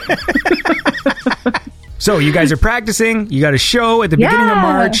 So, you guys are practicing. You got a show at the beginning of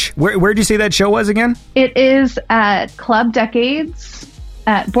March. Where did you say that show was again? It is at Club Decades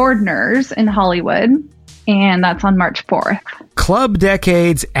at Bordner's in Hollywood, and that's on March 4th. Club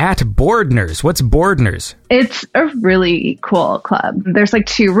Decades at Bordner's. What's Bordner's? It's a really cool club. There's like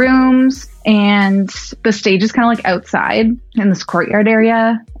 2 rooms, and the stage is kind of like outside in this courtyard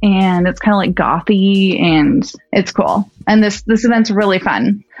area, and it's kind of like gothy, and it's cool. And this event's really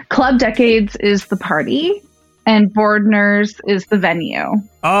fun. Club Decades is the party, and Bordner's is the venue.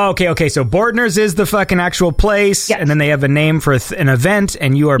 Oh, okay. So Bordner's is the fucking actual place, yes. And then they have a name for an event,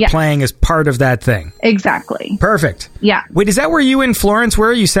 and you are playing as part of that thing. Exactly. Perfect. Yeah. Wait, is that where you in Florence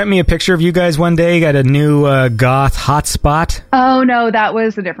were? You sent me a picture of you guys one day, got a new goth hotspot? Oh, no, that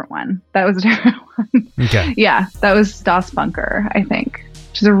was a different one. Okay. Yeah, that was Das Bunker, I think,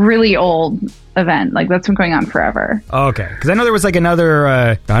 which is a really old event. Like, that's been going on forever. Okay. Because I know there was like another,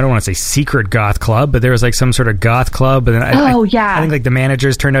 I don't want to say secret goth club, but there was like some sort of goth club. And then I think like the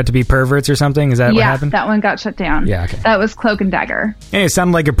managers turned out to be perverts or something. Is that what happened? Yeah, that one got shut down. Yeah, okay. That was Cloak and Dagger. And it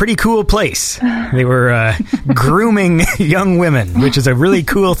sounded like a pretty cool place. They were grooming young women, which is a really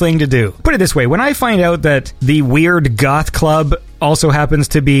cool thing to do. Put it this way, when I find out that the weird goth club also happens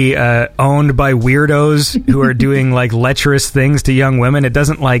to be owned by weirdos who are doing like lecherous things to young women, it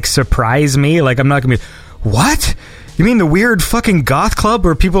doesn't like surprise me. Like, I'm not gonna be, what? You mean the weird fucking goth club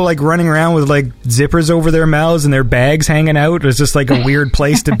where people like running around with like zippers over their mouths and their bags hanging out? It's just like a weird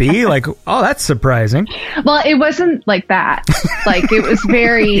place to be? Like, oh, that's surprising. Well, it wasn't like that. Like, it was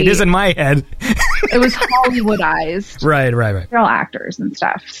very... It is in my head. It was Hollywoodized. Right. They're all actors and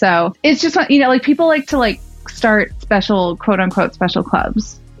stuff. So it's just, you know, like people like to like start special, quote unquote, special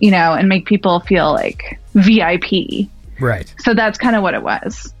clubs, you know, and make people feel like VIP. Right. So that's kind of what it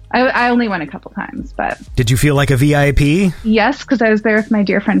was. I only went a couple times, but... Did you feel like a VIP? Yes, because I was there with my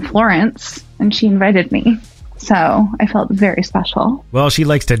dear friend Florence, and she invited me. So I felt very special. Well, she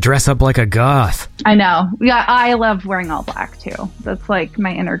likes to dress up like a goth. I know. Yeah, I love wearing all black, too. That's like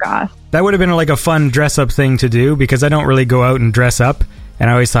my inner goth. That would have been like a fun dress-up thing to do, because I don't really go out and dress up. And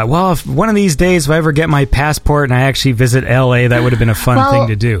I always thought, well, if one of these days, if I ever get my passport and I actually visit LA, that would have been a fun thing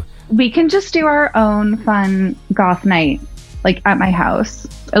to do. We can just do our own fun goth night, like at my house.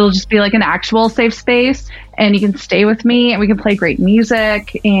 It'll just be like an actual safe space, and you can stay with me, and we can play great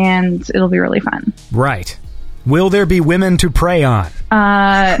music, and it'll be really fun. Right. Will there be women to prey on?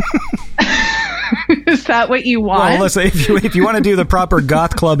 Is that what you want? Well, listen, if you want to do the proper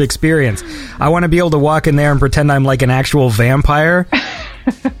goth club experience, I want to be able to walk in there and pretend I'm like an actual vampire.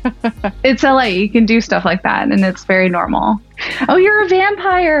 It's LA. You can do stuff like that, and it's very normal. Oh, you're a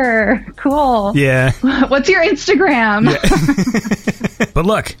vampire. Cool. Yeah. What's your Instagram? Yeah. But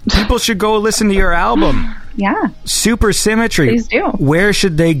look, people should go listen to your album. Yeah. Supersymmetry. Please do. Where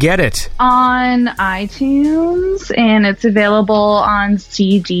should they get it? On iTunes, and it's available on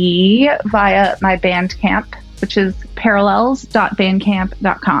CD via my Bandcamp, which is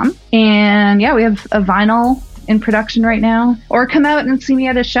parallels.bandcamp.com. And yeah, we have a vinyl in production right now. Or come out and see me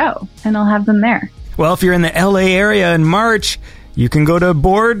at a show, and I'll have them there. Well, if you're in the LA area in March, you can go to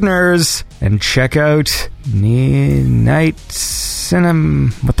Bordner's and check out Night Cinema.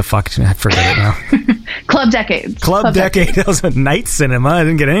 What the fuck? I forget it now. Club Decades. Club Decade. That was a Night Cinema. I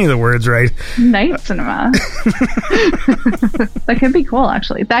didn't get any of the words right. Night Cinema. That could be cool,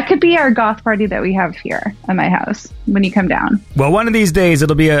 actually. That could be our goth party that we have here at my house when you come down. Well, one of these days,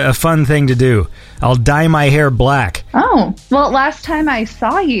 it'll be a fun thing to do. I'll dye my hair black. Oh, well, last time I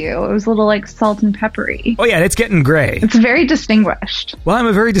saw you, it was a little like salt and peppery. Oh, yeah, it's getting gray. It's very distinguished. Well, I'm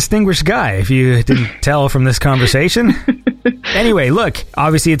a very distinguished guy, if you didn't tell from this conversation. Anyway, look,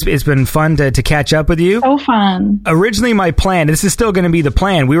 obviously it's been fun to catch up with you. So fun. Originally, my plan, this is still going to be the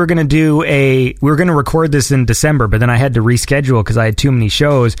plan. We were going to record this in December, but then I had to reschedule because I had too many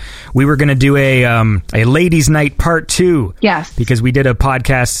shows. We were going to do a Ladies' Night Part 2. Yes. Because we did a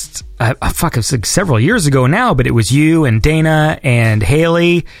podcast, it was like several years ago now, but it was you and Dana and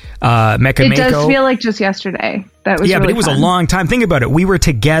Haley, Mecca It does feel like just yesterday. That was really but it was fun. a long time. Think about it. We were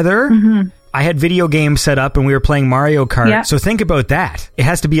together. Mm-hmm. I had video games set up and we were playing Mario Kart. Yep. So think about that. It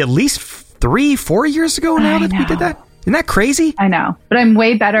has to be at least 3-4 years ago now that we did that. Isn't that crazy? I know. But I'm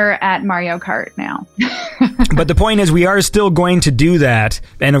way better at Mario Kart now. But the point is, we are still going to do that.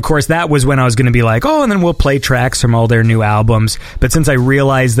 And of course, that was when I was going to be like, oh, and then we'll play tracks from all their new albums. But since I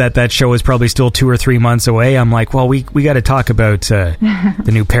realized that show is probably still 2 or 3 months away, I'm like, well, we got to talk about the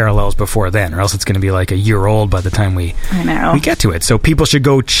new Parallels before then, or else it's going to be like a year old by the time we get to it. So people should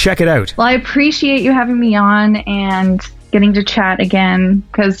go check it out. Well, I appreciate you having me on and getting to chat again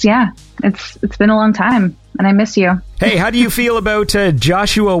because, it's been a long time. And I miss you. Hey, how do you feel about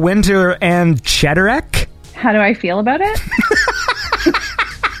Joshua Winter and Cheddarek? How do I feel about it?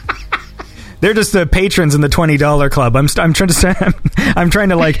 They're just the patrons in the $20 club. I'm trying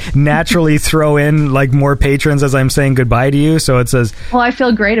to like naturally throw in like more patrons as I'm saying goodbye to you. So it says, well, I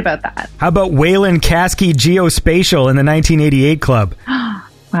feel great about that. How about Waylon Caskey Geospatial in the 1988 club?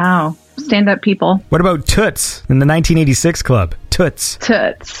 Wow. Stand up people. What about Toots in the 1986 club? Toots.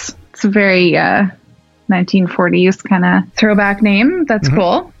 It's a very 1940s kind of throwback name. That's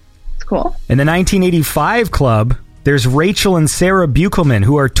cool. It's cool. In the 1985 club, there's Rachel and Sarah Buchelman,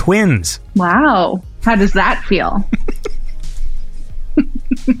 who are twins. Wow. How does that feel?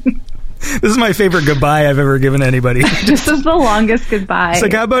 This is my favorite goodbye I've ever given anybody. This is the longest goodbye. It's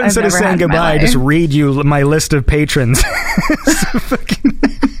like, how about instead of saying goodbye, I just read you my list of patrons.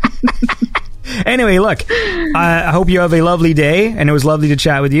 Anyway, look, I hope you have a lovely day, and it was lovely to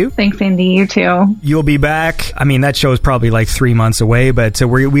chat with you. Thanks, Andy. You too. You'll be back. I mean, that show is probably like 3 months away, but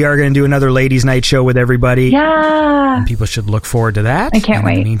we are going to do another Ladies' Night show with everybody. Yeah. And people should look forward to that. I can't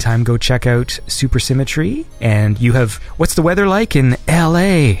wait. In the meantime, go check out Supersymmetry. And you have, what's the weather like in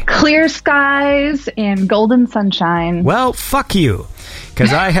L.A.? Clear skies and golden sunshine. Well, fuck you.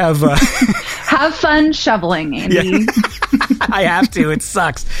 Because I have... Have fun shoveling, Andy. Yeah. I have to. It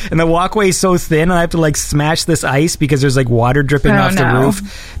sucks. And the walkway's so thin, and I have to like smash this ice because there's like water dripping off the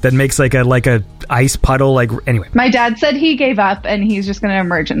roof that makes like a ice puddle. Like, anyway. My dad said he gave up and he's just going to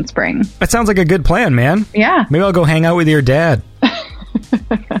emerge in spring. That sounds like a good plan, man. Yeah. Maybe I'll go hang out with your dad.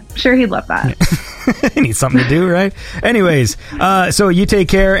 I'm sure he'd love that. He needs something to do, right? Anyways, so you take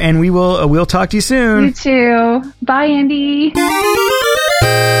care, and we'll talk to you soon. You too. Bye, Andy.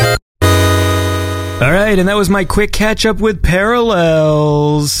 All right, and that was my quick catch-up with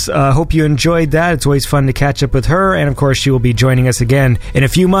Parallels. Hope you enjoyed that. It's always fun to catch up with her, and of course, she will be joining us again in a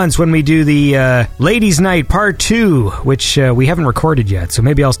few months when we do the Ladies' Night Part 2, which we haven't recorded yet, so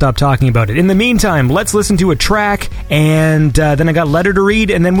maybe I'll stop talking about it. In the meantime, let's listen to a track, and then I got a letter to read,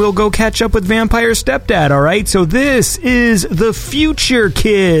 and then we'll go catch up with Vampire Stepdad, all right? So this is The Future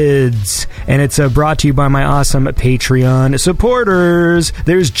Kids, and it's brought to you by my awesome Patreon supporters.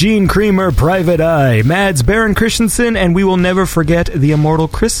 There's Gene Creamer, Private Eye, Mads Baron Christensen, and we will never forget the immortal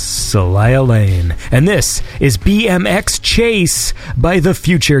Chris Celia Lane. And this is BMX Chase by The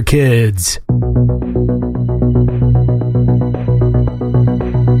Future Kids.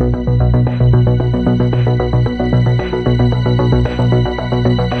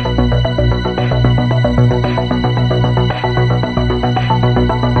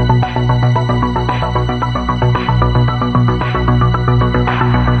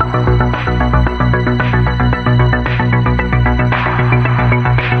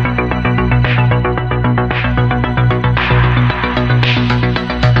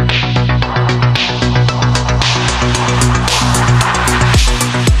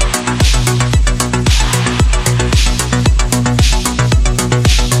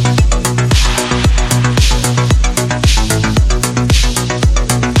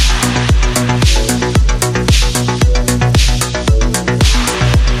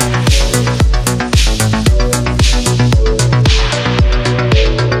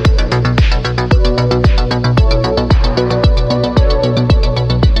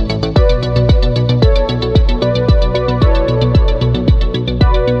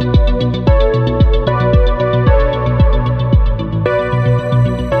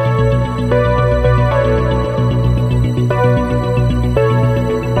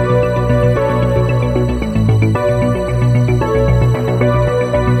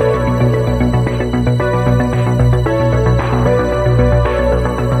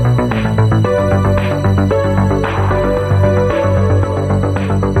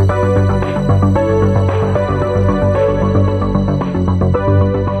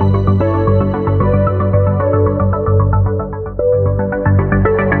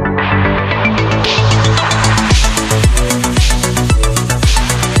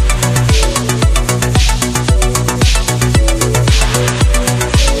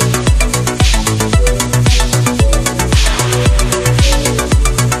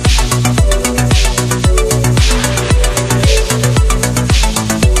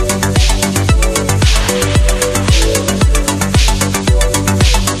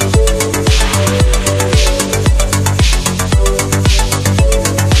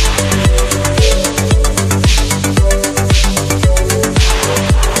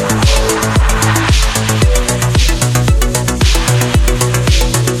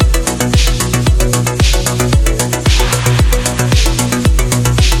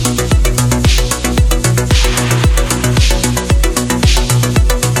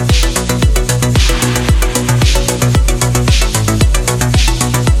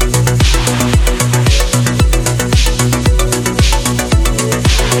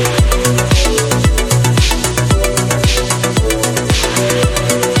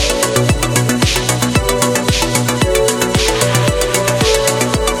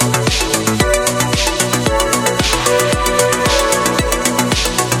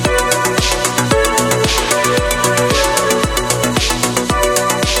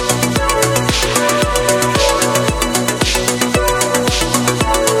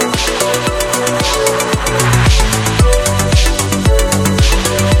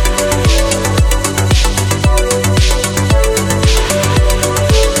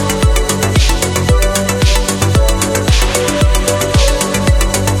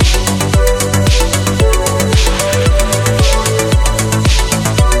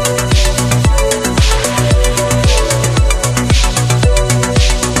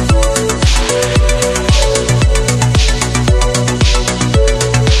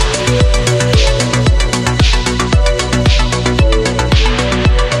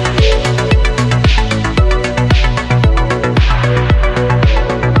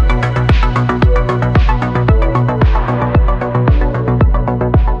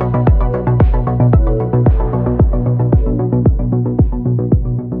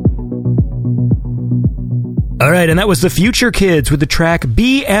 right, and that was the Future Kids with the track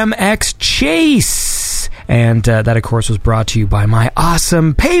BMX Chase. And that, of course, was brought to you by my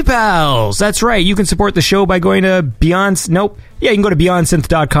awesome PayPals. That's right. You can support the show by going to you can go to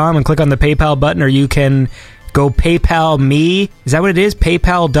BeyondSynth.com and click on the PayPal button, or you can go PayPal me. Is that what it is?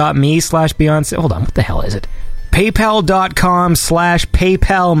 PayPal.me/BeyondSynth. Hold on. What the hell is it?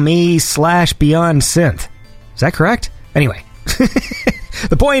 PayPal.com/PayPalme/BeyondSynth. Is that correct? Anyway.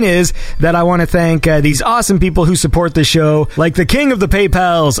 The point is that I want to thank these awesome people who support the show, like the king of the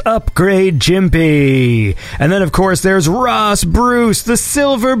PayPals, Upgrade Jimpy. And then, of course, there's Ross Bruce, the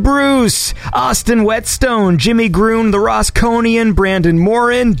Silver Bruce, Austin Whetstone, Jimmy Groon, the Rosconian, Brandon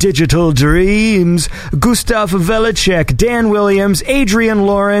Morin, Digital Dreams, Gustav Velicek, Dan Williams, Adrian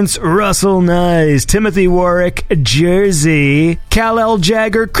Lawrence, Russell Nyes, Timothy Warwick, Jersey, Kal-El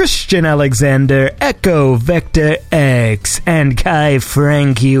Jagger, Christian Alexander, Echo Vector X, and Kai Frank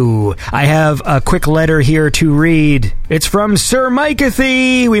you. I have a quick letter here to read. It's from Sir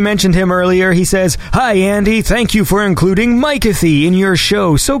Micathy. We mentioned him earlier. He says, "Hi, Andy. Thank you for including Micathy in your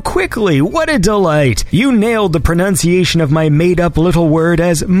show so quickly. What a delight. You nailed the pronunciation of my made-up little word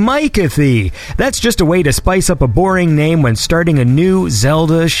as Micathy. That's just a way to spice up a boring name when starting a new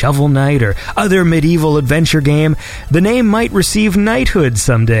Zelda, Shovel Knight, or other medieval adventure game. The name might receive knighthood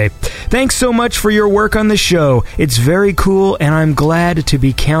someday. Thanks so much for your work on the show. It's very cool, and I'm glad to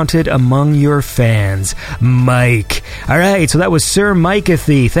be counted among your fans. Mike." All right, so that was Sir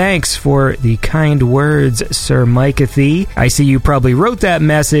Micathy. Thanks for the kind words, Sir Micathy. I see you probably wrote that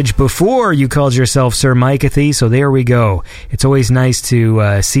message before you called yourself Sir Micathy, so there we go. It's always nice to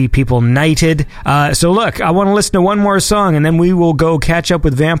see people knighted. So look, I want to listen to one more song, and then we will go catch up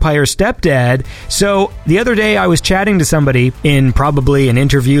with Vampire Stepdad. So the other day I was chatting to somebody in probably an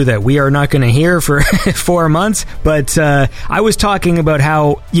interview that we are not going to hear for 4 months, but I was talking about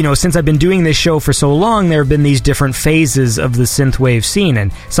how, since I've been doing this show for so long, there have been these different phases of the synthwave scene, and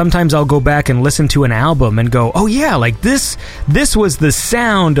sometimes I'll go back and listen to an album and go, oh yeah, like this was the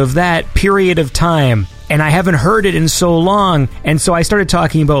sound of that period of time, and I haven't heard it in so long. And so I started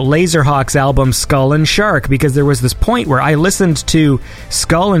talking about Laserhawk's album Skull and Shark, because there was this point where I listened to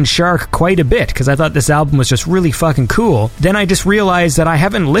Skull and Shark quite a bit because I thought this album was just really fucking cool. Then I just realized that I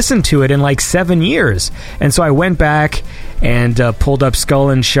haven't listened to it in like 7 years, and so I went back and pulled up Skull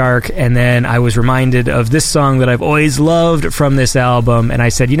and Shark, and then I was reminded of this song that I've always loved from this album, and I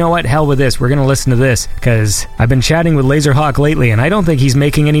said, you know what, hell with this, we're going to listen to this, because I've been chatting with Laserhawk lately, and I don't think he's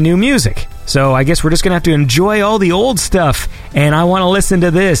making any new music. So I guess we're just going to have to enjoy all the old stuff, and I want to listen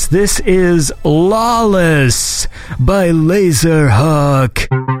to this. This is Lawless by Laserhawk.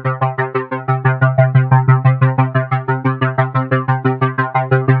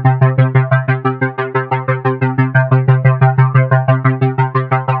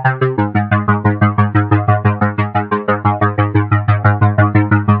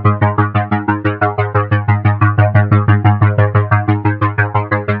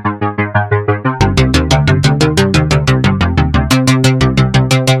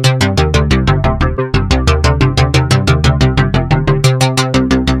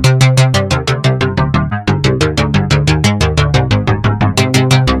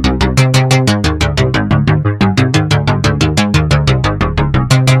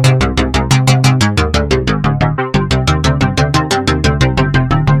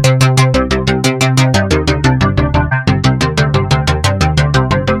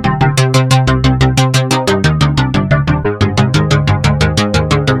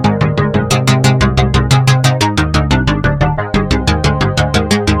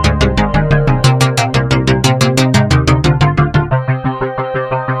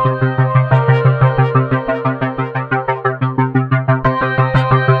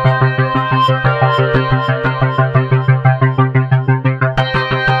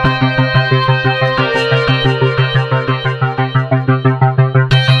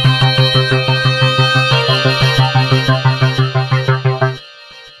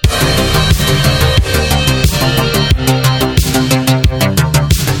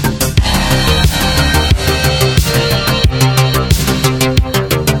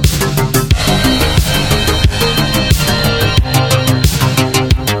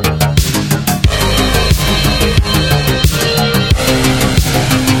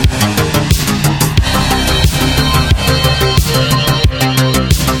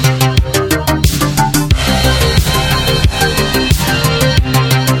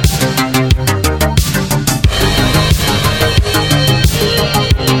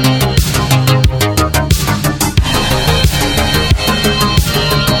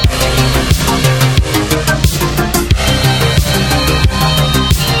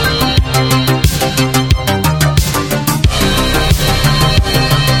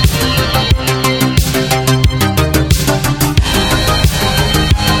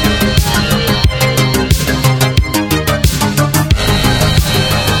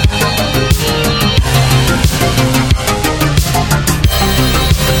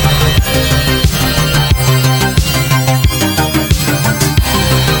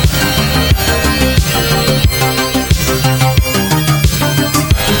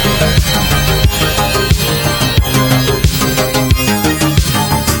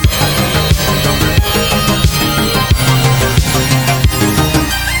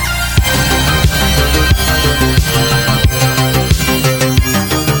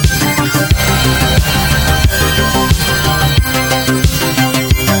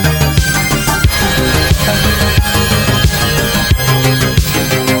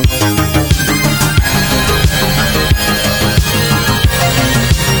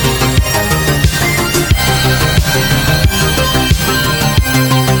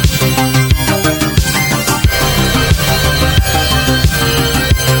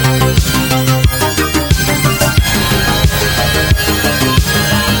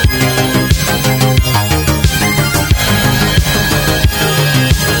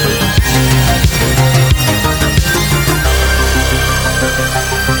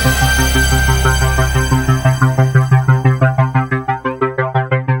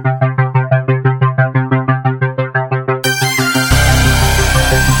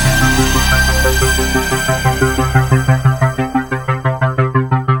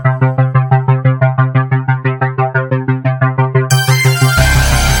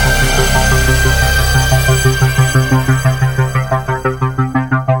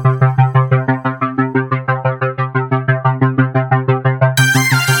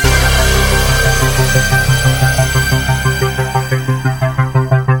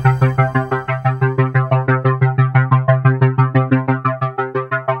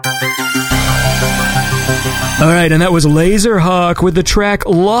 right, and that was Laserhawk with the track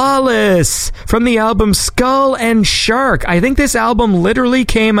Lawless from the album Skull and Shark. I think this album literally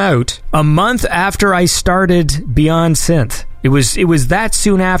came out a month after I started Beyond Synth. It was that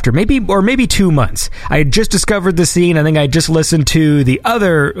soon after, maybe 2 months. I had just discovered the scene. I think I just listened to the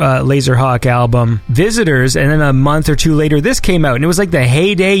other Laserhawk album, Visitors, and then a month or two later, this came out. And it was like the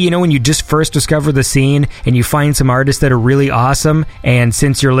heyday, you know, when you just first discover the scene and you find some artists that are really awesome. And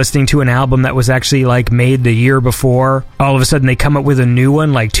since you're listening to an album that was actually like made the year before, all of a sudden they come up with a new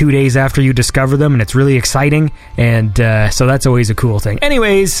one like 2 days after you discover them, and it's really exciting. And so that's always a cool thing.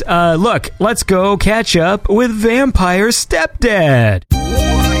 Anyways, look, let's go catch up with Vampire Stepdad. All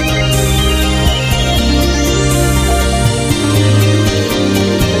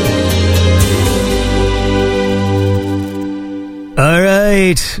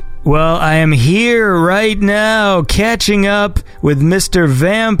right. Well, I am here right now catching up with Mr.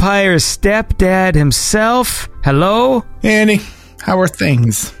 Vampire Stepdad himself. Hello? Hey, Andy. How are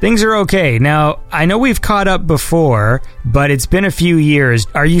things? Things are okay. Now, I know we've caught up before, but it's been a few years.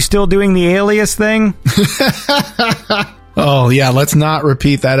 Are you still doing the alias thing? Oh, yeah, let's not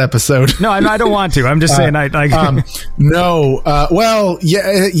repeat that episode. No, I don't want to. I'm just saying no. Well,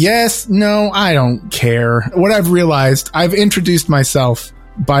 yeah, yes, no, I don't care. What I've realized, I've introduced myself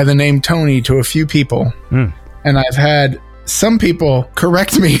by the name Tony to a few people, and I've had some people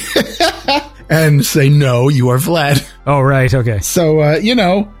correct me and say, no, you are Vlad. Oh, right, okay. So, you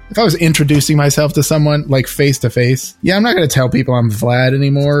know, if I was introducing myself to someone, like, face-to-face, yeah, I'm not going to tell people I'm Vlad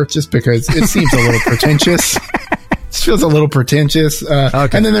anymore, just because it seems a little pretentious. It feels a little pretentious.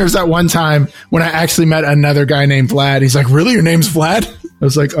 Okay. And then there's that one time when I actually met another guy named Vlad. He's like, really? Your name's Vlad? I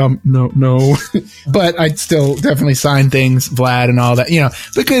was like, no. But I'd still definitely sign things, Vlad and all that, you know,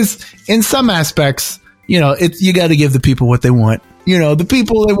 because in some aspects, you know, you got to give the people what they want. You know, the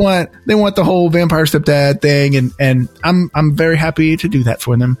people they want the whole Vampire Stepdad thing. And I'm very happy to do that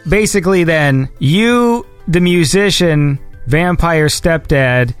for them. Basically then, you, the musician, Vampire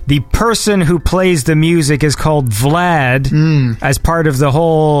Stepdad, the person who plays the music is called Vlad as part of the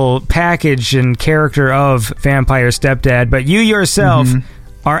whole package and character of Vampire Stepdad, but you yourself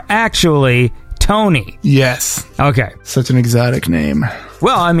are actually Tony. Yes. Okay. Such an exotic name.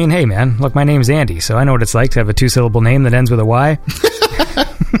 Well, I mean, hey man, look, my name's Andy, so I know what it's like to have a 2-syllable name that ends with a Y.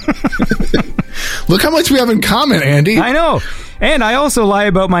 Look how much we have in common, Andy. I know. And I also lie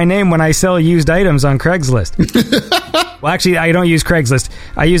about my name when I sell used items on Craigslist. Well, actually, I don't use Craigslist.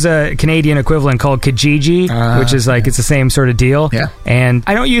 I use a Canadian equivalent called Kijiji, which is like, it's the same sort of deal. Yeah. And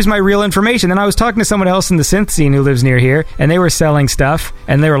I don't use my real information. And I was talking to someone else in the synth scene who lives near here, and they were selling stuff,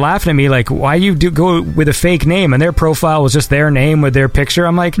 and they were laughing at me like, why you go with a fake name? And their profile was just their name with their picture.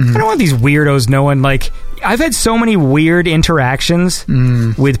 I'm like, I don't want these weirdos knowing, like, I've had so many weird interactions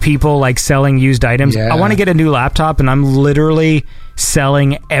with people like selling used items. Yeah. I want to get a new laptop, and I'm literally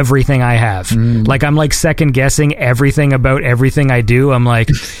selling everything I have. Like, I'm like second guessing everything about everything I do. I'm like,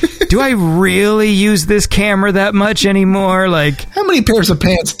 do I really use this camera that much anymore? Like, how many pairs of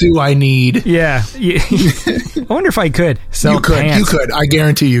pants do I need? Yeah. I wonder if I could sell pants. You could. I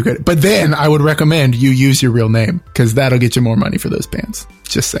guarantee you could. But then I would recommend you use your real name, because that'll get you more money for those pants.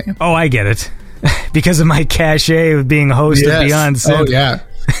 Just saying. Oh, I get it. Because of my cachet of being host of Beyond Synth. Oh, yeah.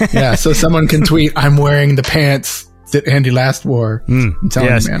 Yeah, so someone can tweet, I'm wearing the pants that Andy last wore. I'm telling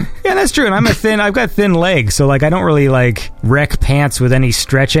you, man. Yeah, that's true. And I've got thin legs, so like I don't really like wreck pants with any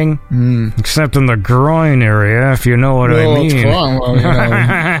stretching, except in the groin area, if you know what I mean. Well, you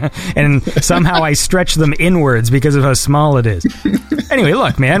know. And somehow I stretch them inwards because of how small it is. Anyway,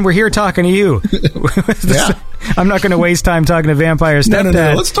 look, man, we're here talking to you. Yeah. I'm not going to waste time talking to Vampire Stepdad.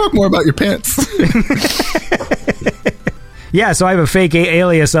 No. Let's talk more about your pants. Yeah, so I have a fake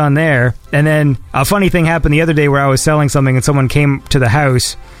alias on there. And then a funny thing happened the other day where I was selling something and someone came to the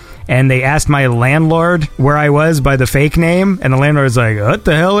house and they asked my landlord where I was by the fake name. And the landlord's like, what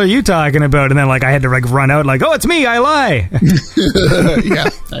the hell are you talking about? And then like I had to like run out like, oh, it's me, I lie. Yeah,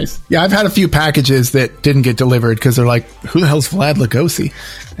 nice. Yeah, I've had a few packages that didn't get delivered because they're like, who the hell's Vlad Lugosi?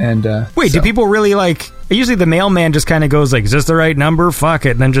 And wait, do people really like... Usually the mailman just kind of goes like, is this the right number? Fuck it.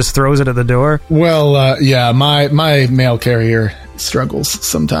 And then just throws it at the door. Well, yeah, my mail carrier struggles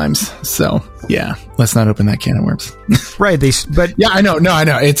sometimes. So, yeah, let's not open that can of worms. Right. But yeah, I know. No, I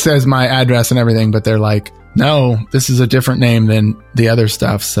know. It says my address and everything, but they're like, no, this is a different name than the other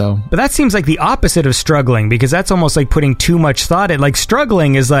stuff. So, but that seems like the opposite of struggling, because that's almost like putting too much thought in. Like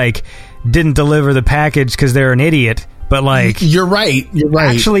struggling is like, didn't deliver the package because they're an idiot. But like, you're right.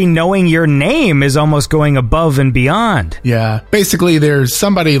 Actually knowing your name is almost going above and beyond. Yeah. Basically, there's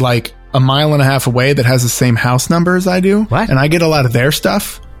somebody like a mile and a half away that has the same house number as I do. What? And I get a lot of their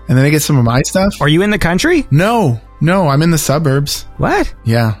stuff. and then I get some of my stuff. Are you in the country? No, I'm in the suburbs. What?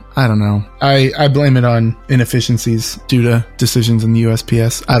 Yeah, I don't know. I blame it on inefficiencies due to decisions in the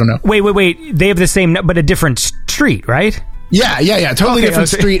USPS. I don't know. Wait. They have the same, but a different street, right? Yeah. Totally different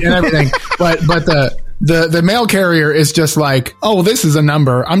street and everything. but the mail carrier is just like, oh, this is a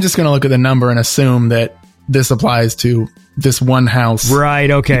number. I'm just going to look at the number and assume that this applies to this one house. Right.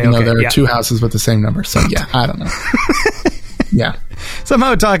 Okay. Even though there are two houses with the same number. So yeah, I don't know. Yeah.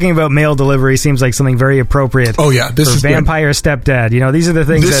 Somehow talking about mail delivery seems like something very appropriate. Oh yeah, this is Vampire good. Stepdad. You know, these are the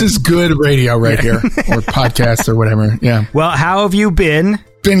things. This is good radio right here, or podcast or whatever. Yeah. Well, how have you been?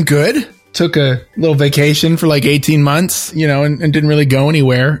 Been good. Took a little vacation for like 18 months, you know, and didn't really go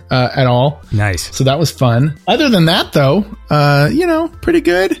anywhere at all. Nice. So that was fun. Other than that, though, you know, pretty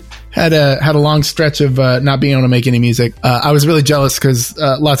good. Had a long stretch of not being able to make any music. I was really jealous because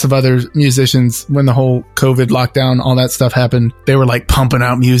lots of other musicians, when the whole COVID lockdown, all that stuff happened, they were like pumping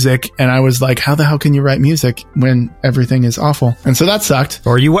out music, and I was like, how the hell can you write music when everything is awful? And so that sucked.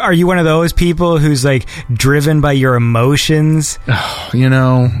 Or are you one of those people who's like driven by your emotions? You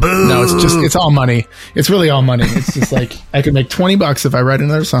know, no, it's all money. It's really all money. It's just like I could make $20 if I write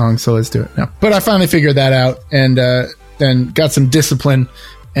another song, so let's do it. No. But I finally figured that out, and then got some discipline.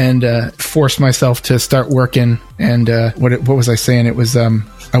 And forced myself to start working. And what was I saying? It was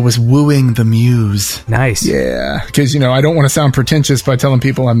I was wooing the muse. Nice. Yeah, because you know I don't want to sound pretentious by telling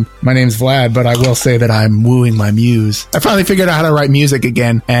people my name's Vlad, but I will say that I'm wooing my muse. I finally figured out how to write music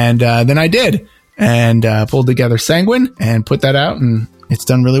again, and then I did, and pulled together Sanguine and put that out, and it's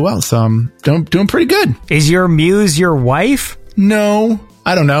done really well. So I'm doing pretty good. Is your muse your wife? No.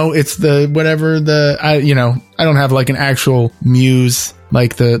 I don't know. It's I don't have like an actual muse,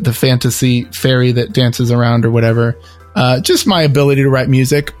 like the fantasy fairy that dances around or whatever. Just my ability to write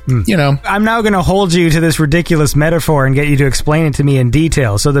music, you know. I'm now going to hold you to this ridiculous metaphor and get you to explain it to me in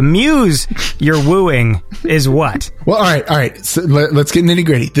detail. So the muse you're wooing is what? Well, all right. So let's get nitty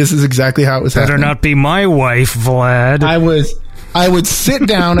gritty. This is exactly how it was happening. Better not be my wife, Vlad. I would sit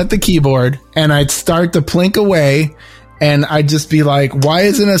down at the keyboard and I'd start to plink away. And I'd just be like, why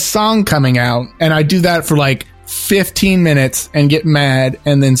isn't a song coming out? And I'd do that for like 15 minutes and get mad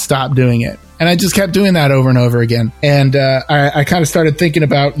and then stop doing it. And I just kept doing that over and over again. And I kind of started thinking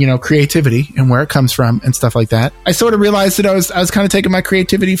about, you know, creativity and where it comes from and stuff like that. I sort of realized that I was kind of taking my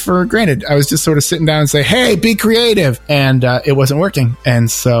creativity for granted. I was just sort of sitting down and say, hey, be creative. And it wasn't working.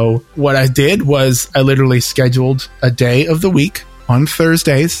 And so what I did was I literally scheduled a day of the week. On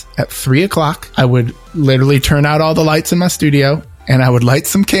Thursdays at 3:00, I would literally turn out all the lights in my studio and I would light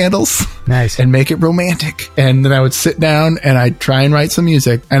some candles. Nice. And make it romantic. And then I would sit down and I'd try and write some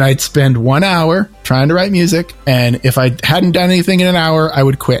music. And I'd spend 1 hour trying to write music. And if I hadn't done anything in an hour, I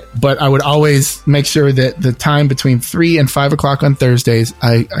would quit. But I would always make sure that the time between 3 and 5 o'clock on Thursdays,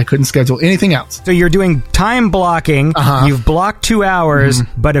 I couldn't schedule anything else. So you're doing time blocking. Uh-huh. You've blocked 2 hours,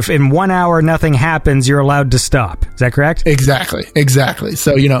 but if in 1 hour nothing happens, you're allowed to stop. Is that correct? Exactly.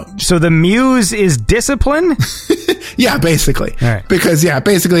 So, you know. So the muse is discipline? Yeah, basically. All right. Because,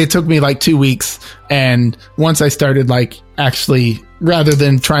 basically it took me like 2 weeks. And once I started like actually, rather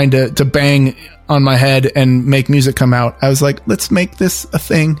than trying to bang on my head and make music come out, I was like, let's make this a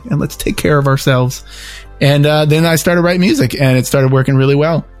thing and let's take care of ourselves. And then I started writing music and it started working really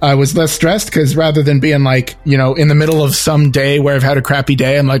well. I was less stressed because rather than being like, you know, in the middle of some day where I've had a crappy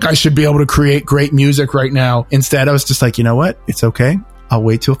day, I'm like, I should be able to create great music right now. Instead, I was just like, you know what? It's okay. I'll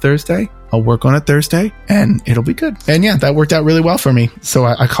wait till Thursday. I'll work on it Thursday and it'll be good. And yeah, that worked out really well for me. So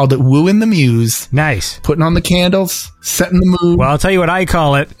I called it Wooing the Muse. Nice. Putting on the candles, setting the mood. Well, I'll tell you what I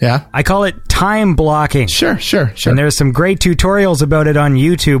call it. Yeah. I call it time blocking. Sure. And there's some great tutorials about it on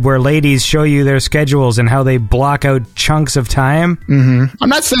YouTube where ladies show you their schedules and how they block out chunks of time. Mm-hmm. I'm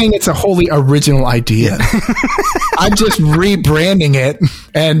not saying it's a wholly original idea. I'm just rebranding it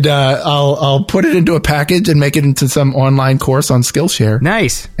and I'll put it into a package and make it into some online course on Skillshare.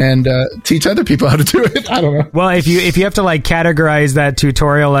 Nice. And teach other people how to do it. I don't know. Well, if you have to like categorize that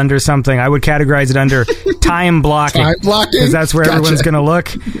tutorial under something, I would categorize it under time blocking. Time blocking? Because that's where everyone's going to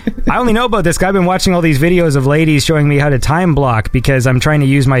look. I only know about this. I've been watching all these videos of ladies showing me how to time block because I'm trying to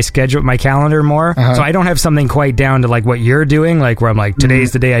use my schedule, my calendar more. Uh-huh. So I don't have something quite down to like what you're doing, like where I'm like,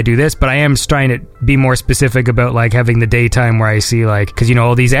 today's the day I do this, but I am trying to be more specific about like having the daytime where I see like, because you know,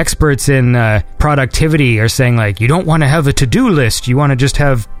 all these experts in productivity are saying like, you don't want to have a to-do list. You want to just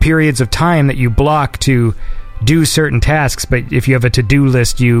have periods of time that you block to do certain tasks, but if you have a to-do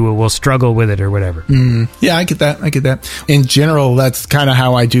list, you will struggle with it or whatever. Yeah, I get that. In general, that's kind of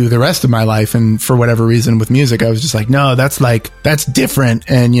how I do the rest of my life. And for whatever reason with music, I was just like, no, that's different.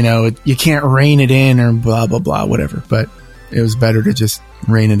 And, you know, you can't rein it in or blah, blah, blah, whatever. But it was better to just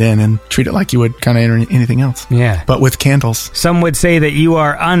rein it in and treat it like you would kind of anything else. Yeah. But with candles. Some would say that you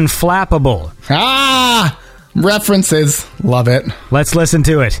are unflappable. Ah! References. Love it. Let's listen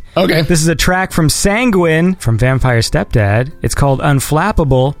to it. Okay. This is a track from Sanguine from Vampire Stepdad. It's called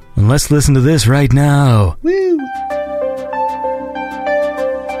Unflappable. And let's listen to this right now. Woo!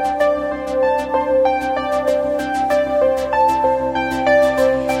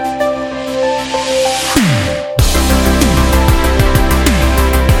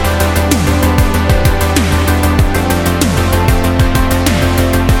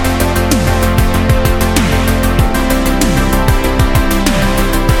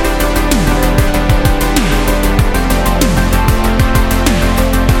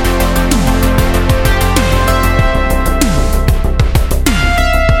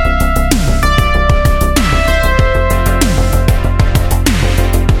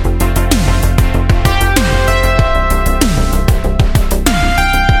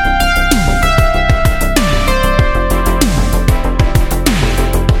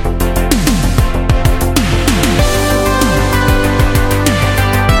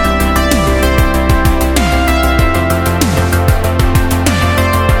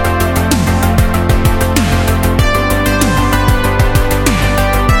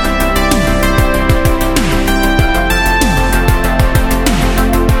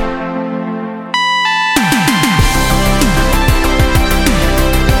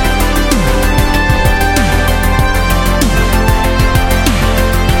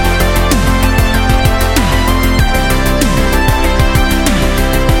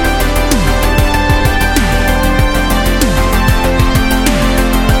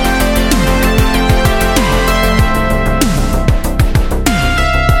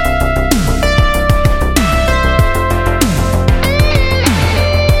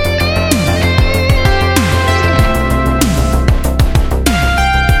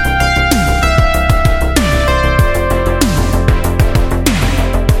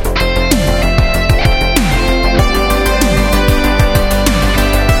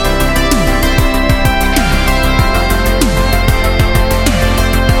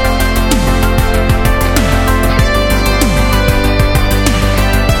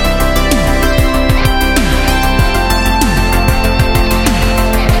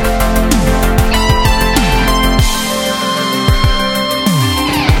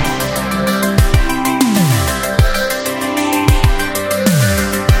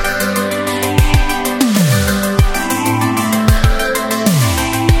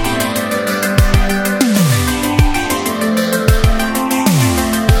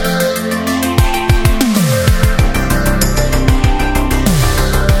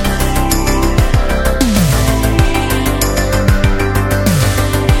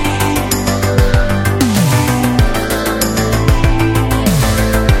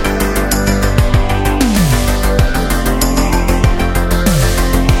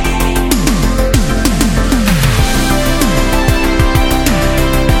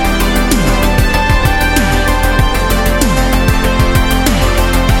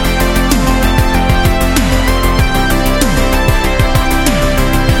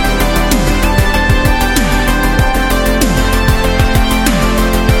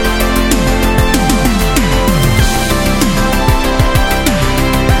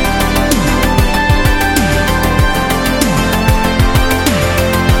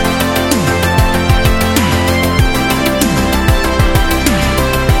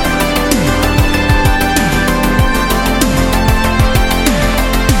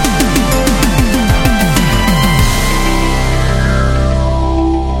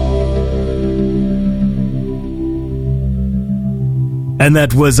 And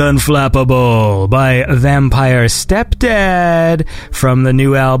that was Unflappable by Vampire Stepdad from the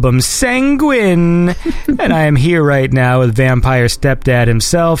new album Sanguine. And I am here right now with Vampire Stepdad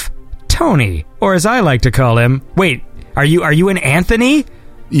himself, Tony, or as I like to call him. Wait, are you an Anthony?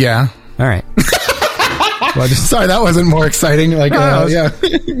 Yeah. All right. Well, sorry, that wasn't more exciting. Like, yeah.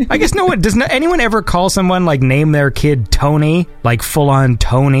 I guess anyone ever call someone, like, name their kid Tony? Like, full-on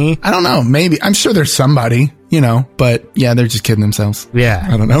Tony? I don't know. Maybe. I'm sure there's somebody, but yeah, they're just kidding themselves. Yeah.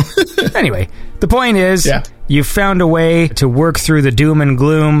 I don't know. Anyway, the point is, you've found a way to work through the doom and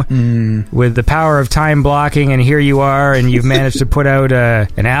gloom with the power of time blocking, and here you are, and you've managed to put out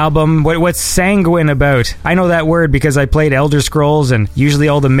an album. What's Sanguine about? I know that word because I played Elder Scrolls, and usually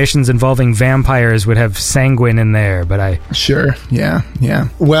all the missions involving vampires would have sanguine in there, but I... Sure, yeah.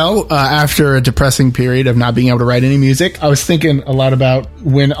 Well, after a depressing period of not being able to write any music, I was thinking a lot about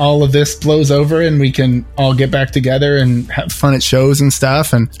when all of this blows over and we can all get back together and have fun at shows and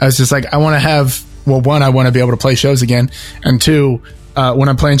stuff, and I was just like, I want to have well, one, I want to be able to play shows again, and two, when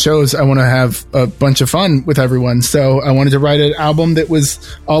I'm playing shows, I want to have a bunch of fun with everyone. So I wanted to write an album that was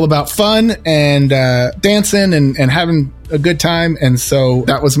all about fun and dancing and having a good time. And so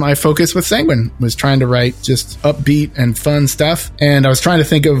that was my focus with Sanguine, was trying to write just upbeat and fun stuff. And I was trying to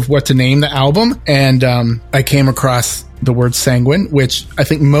think of what to name the album. And I came across the word sanguine, which I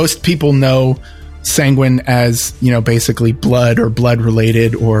think most people know sanguine as, basically blood or blood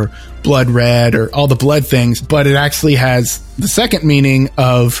related or blood red or all the blood things, but it actually has the second meaning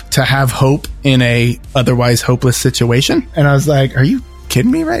of to have hope in a otherwise hopeless situation. And I was like, are you kidding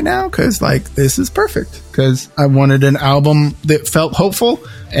me right now? Because this is perfect, because I wanted an album that felt hopeful,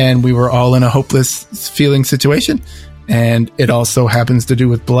 and we were all in a hopeless feeling situation. And it also happens to do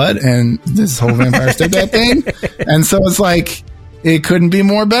with blood, and this whole Vampire Step That thing. And so it's like, it couldn't be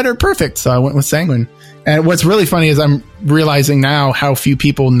more better. Perfect. So I went with Sanguine. And what's really funny is I'm realizing now how few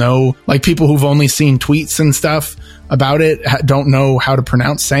people know, people who've only seen tweets and stuff about it don't know how to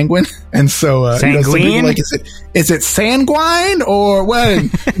pronounce sanguine. And so, some people is it sanguine or what?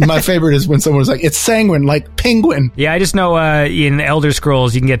 My favorite is when someone was like, it's sanguine, like penguin. Yeah, I just know in Elder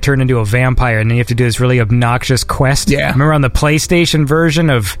Scrolls, you can get turned into a vampire and then you have to do this really obnoxious quest. Yeah. I remember on the PlayStation version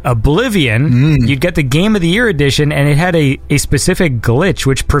of Oblivion, you'd get the Game of the Year edition, and it had a specific glitch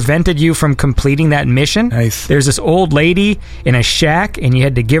which prevented you from completing that mission. Nice. There's this old lady in a shack, and you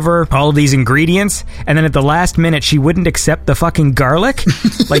had to give her all of these ingredients, and then at the last minute, she wouldn't accept the fucking garlic.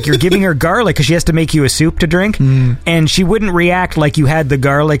 You're giving her garlic because she has to make you a soup to drink, and she wouldn't react like you had the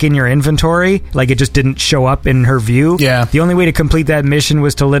garlic in your inventory, it just didn't show up in her view. Yeah. The only way to complete that mission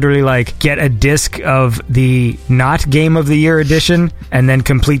was to literally get a disc of the not Game of the Year edition, and then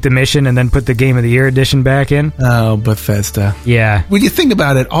complete the mission, and then put the Game of the Year edition back in. Oh, Bethesda. Yeah. When you think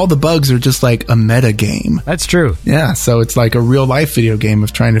about it, all the bugs are just a meta game. That's true. Yeah, so it's like a real life video game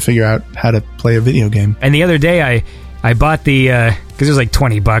of trying to figure out how to play a video game. And the other day, I bought the, because it was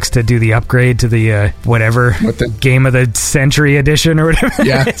 $20 to do the upgrade to the, the Game of the Century edition or whatever.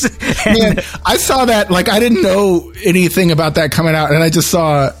 Yeah. Man, I saw that, I didn't know anything about that coming out, and I just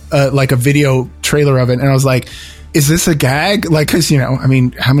saw, a video trailer of it, and I was like, is this a gag? Because, how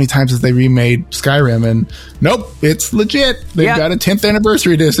many times have they remade Skyrim? And nope, it's legit. They've got a 10th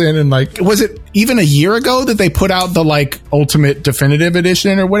anniversary edition. And was it even a year ago that they put out the Ultimate Definitive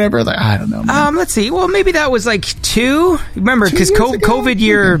Edition or whatever? I don't know. Man. Let's see. Well, maybe that was 2. Remember, because COVID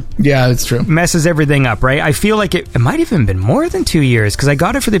year, yeah, that's true, messes everything up, right? I feel like it might have even been more than 2 years, because I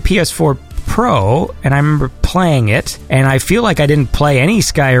got it for the PS4 Pro, and I remember playing it, and I feel like I didn't play any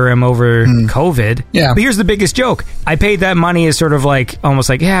Skyrim over COVID. Yeah. But here's the biggest joke. I paid that money as sort of almost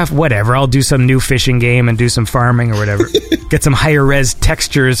yeah, whatever, I'll do some new fishing game and do some farming or whatever. Get some higher res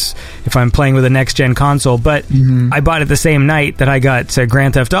textures if I'm playing with a next gen console. But I bought it the same night that I got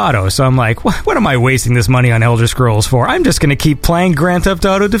Grand Theft Auto, so I'm like, what am I wasting this money on Elder Scrolls for? I'm just going to keep playing Grand Theft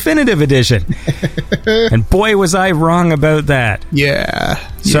Auto Definitive Edition. And boy, was I wrong about that. Yeah.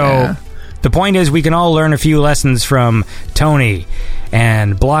 So the point is, we can all learn a few lessons from Tony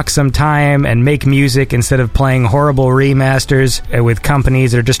and block some time and make music instead of playing horrible remasters with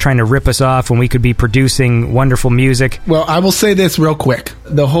companies that are just trying to rip us off when we could be producing wonderful music. Well, I will say this real quick.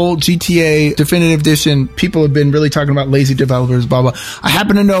 The whole GTA Definitive Edition, people have been really talking about lazy developers, blah, blah. I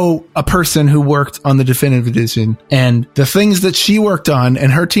happen to know a person who worked on the Definitive Edition, and the things that she worked on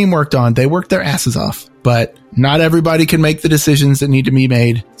and her team worked on, they worked their asses off. But not everybody can make the decisions that need to be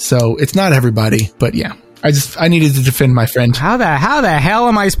made. So it's not everybody, but yeah. I needed to defend my friend. How the hell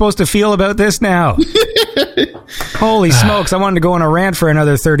am I supposed to feel about this now? Holy smokes, I wanted to go on a rant for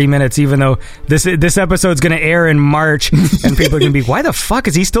another 30 minutes, even though this episode's going to air in March, and people are going to be, why the fuck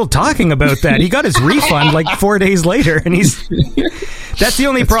is he still talking about that? He got his refund 4 days later, and he's... That's the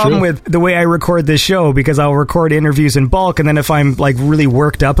only problem with the way I record this show, because I'll record interviews in bulk, and then if I'm really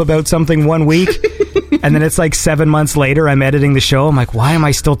worked up about something 1 week, and then it's 7 months later, I'm editing the show, I'm like, why am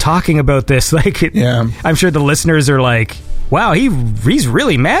I still talking about this? Yeah. I'm sure the listeners are like, wow, he's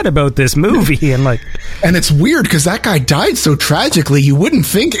really mad about this movie. And and it's weird because that guy died so tragically. You wouldn't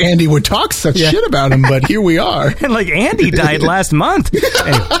think Andy would talk such shit about him, but here we are. And Andy died last month.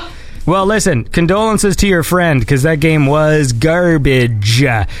 Anyway. Well, listen, condolences to your friend, because that game was garbage.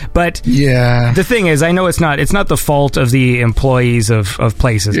 But yeah, the thing is, I know it's not the fault of the employees of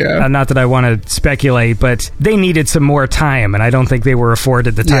places. Yeah. Not that I want to speculate, but they needed some more time, and I don't think they were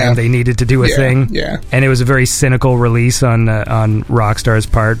afforded the time they needed to do a thing. Yeah. And it was a very cynical release on Rockstar's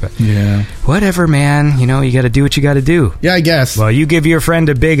part. But yeah, whatever, man. You got to do what you got to do. Yeah, I guess. Well, you give your friend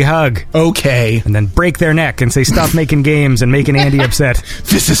a big hug. Okay. And then break their neck and say, stop making games and making Andy upset.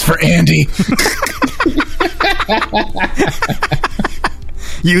 This is for Andy.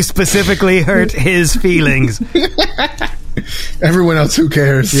 You specifically hurt his feelings. Everyone else, who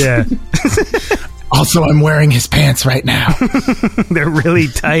cares? Yeah. Also, I'm wearing his pants right now. They're really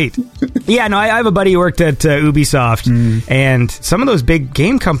tight. Yeah, no, I have a buddy who worked at Ubisoft, and some of those big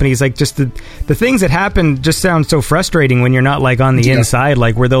game companies, like, just the things that happen just sound so frustrating when you're not, like, on the inside,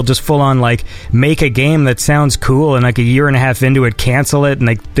 like, where they'll just full on, like, make a game that sounds cool, and, like, a year and a half into it, cancel it, and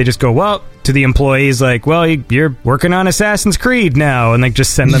they just go, well, to the employees, like, well, you're working on Assassin's Creed now, and, like,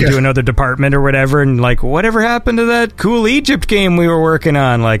 just send them to another department or whatever, and, like, whatever happened to that cool Egypt game we were working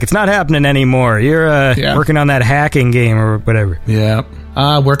on? Like, it's not happening anymore. You're working on that hacking game or whatever. Yeah.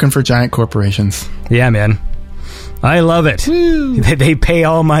 Working for giant corporations. Yeah, man. I love it. They pay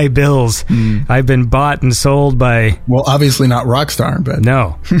all my bills. I've been bought and sold by... Well, obviously not Rockstar, but...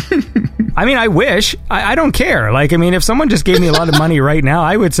 No. I mean, I wish. I don't care. Like, I mean, if someone just gave me a lot of money right now,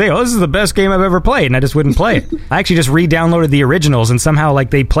 I would say, oh, this is the best game I've ever played, and I just wouldn't play it. I actually just re-downloaded the originals, and somehow, like,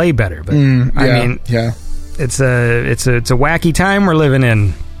 they play better. But, I mean, it's a wacky time we're living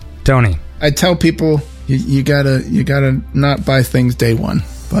in, Tony. I tell people, you gotta not buy things day one.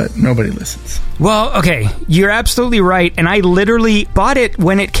 But nobody listens. Well, okay, you're absolutely right, and I literally bought it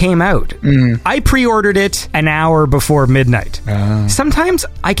when it came out. I pre-ordered it an hour before midnight. Sometimes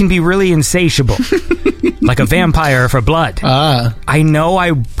I can be really insatiable, like a vampire for blood. I know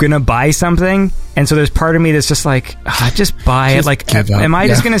I'm gonna buy something, and so there's part of me that's just like, just buy it. Like, am I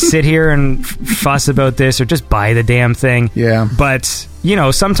just gonna sit here and fuss about this, or just buy the damn thing? Yeah. But... you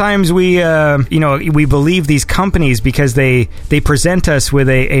know, sometimes we believe these companies because they present us with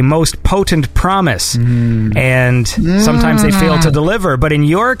a most potent promise, and sometimes they fail to deliver. But in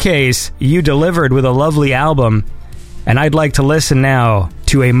your case, you delivered with a lovely album, and I'd like to listen now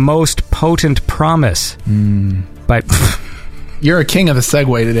to a most potent promise. But you're a king of the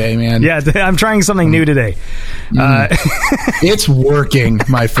segue today, man. Yeah, I'm trying something new today. It's working,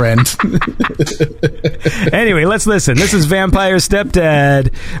 my friend. Anyway, let's listen. This is Vampire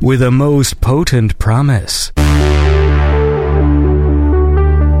Stepdad with a most potent promise.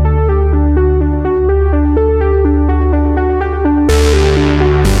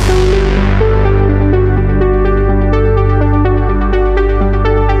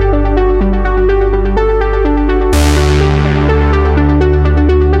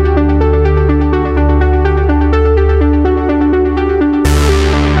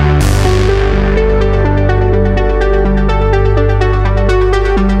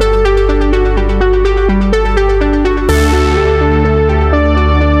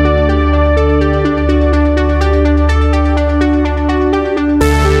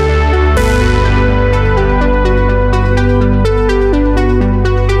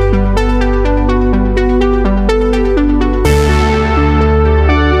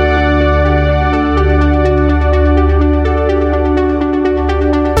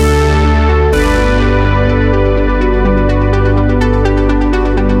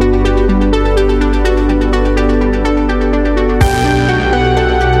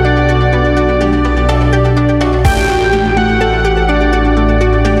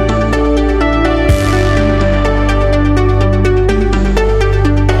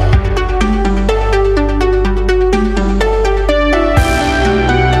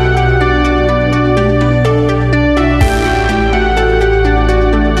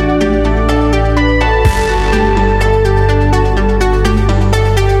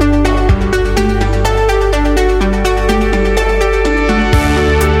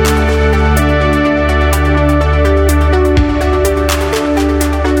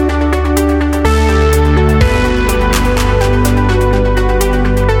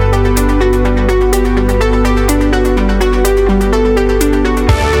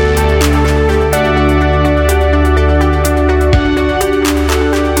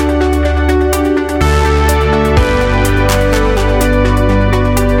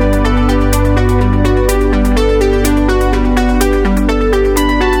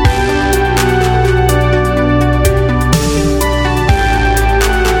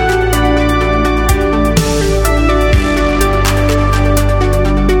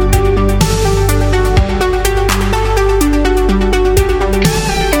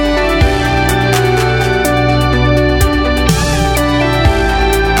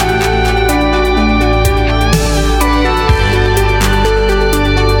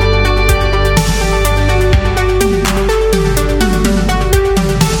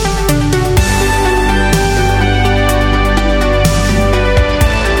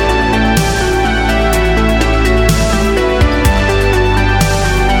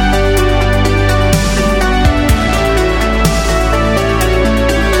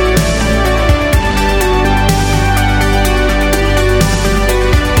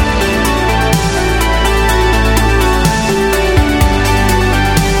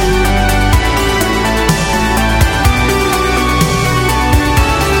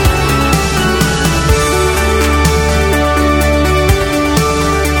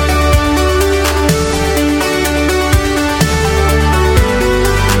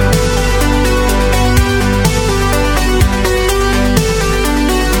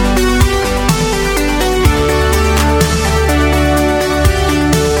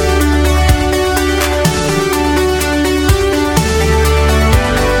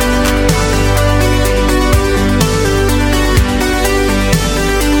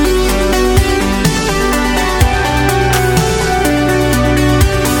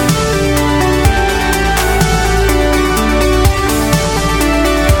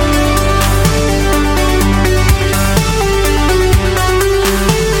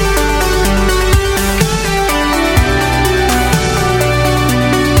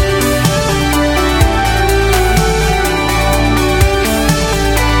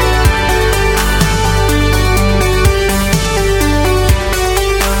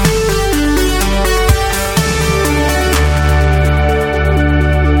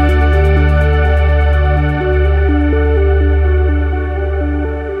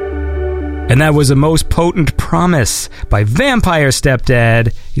 And that was A Most Potent Promise by Vampire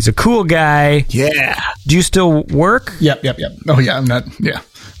Stepdad. He's a cool guy. Yeah. Do you still work? Yep. Oh, yeah, I'm not, yeah.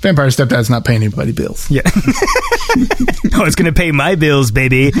 Vampire Stepdad's not paying anybody bills. Yeah. Oh, it's going to pay my bills,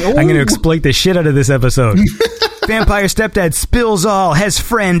 baby. I'm going to exploit the shit out of this episode. Vampire Stepdad spills all, has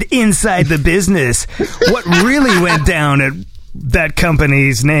friend inside the business. What really went down at that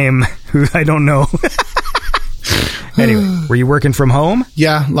company's name, who I don't know. Anyway, were you working from home?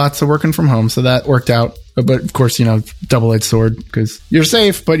 Yeah, lots of working from home, so that worked out. But of course, double-edged sword, because you're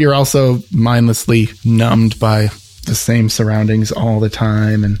safe, but you're also mindlessly numbed by the same surroundings all the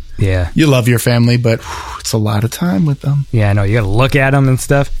time. And yeah, you love your family, but it's a lot of time with them. Yeah, I know. You got to look at them and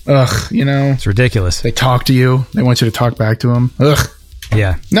stuff. Ugh, It's ridiculous. They talk to you. They want you to talk back to them. Ugh.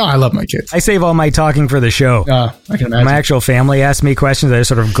 Yeah. No, I love my kids. I save all my talking for the show. I can imagine. My actual family asks me questions. I just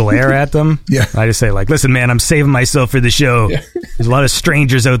sort of glare at them. Yeah. I just say, listen, man, I'm saving myself for the show. Yeah. There's a lot of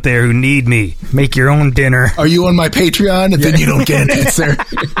strangers out there who need me. Make your own dinner. Are you on my Patreon? And then you don't get an answer.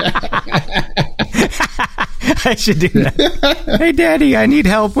 I should do that. Hey, Daddy, I need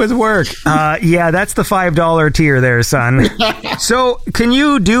help with work. Yeah, that's the $5 tier there, son. So, can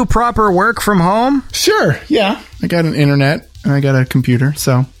you do proper work from home? Sure, yeah. I got an internet and I got a computer,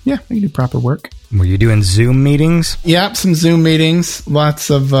 so yeah, I can do proper work. Were you doing Zoom meetings? Yeah, some Zoom meetings. Lots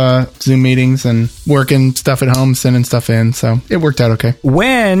of Zoom meetings and working stuff at home, sending stuff in, so it worked out okay.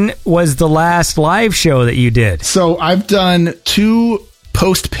 When was the last live show that you did? So, I've done 2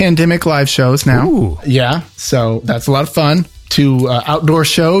 post-pandemic live shows now. Ooh. Yeah, so that's a lot of fun. 2 outdoor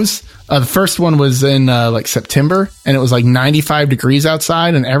shows. The first one was in September, and it was 95 degrees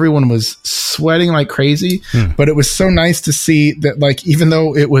outside, and everyone was sweating like crazy. But it was so nice to see that, even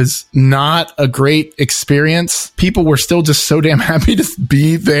though it was not a great experience, people were still just so damn happy to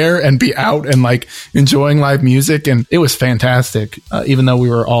be there and be out and enjoying live music, and it was fantastic. Even though we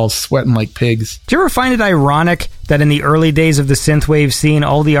were all sweating like pigs. Do you ever find it ironic that in the early days of the synthwave scene,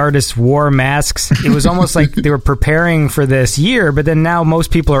 all the artists wore masks? It was almost like they were preparing for this year, but then now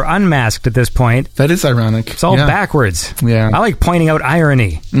most people are unmasked at this point. That is ironic. It's all backwards. Yeah. I like pointing out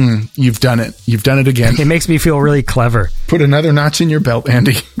irony. You've done it. You've done it again. It makes me feel really clever. Put another notch in your belt,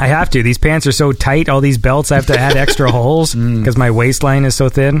 Andy. I have to. These pants are so tight. All these belts, I have to add extra holes because my waistline is so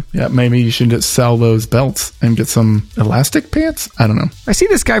thin. Yeah, maybe you should just sell those belts and get some elastic pants. I don't know. I see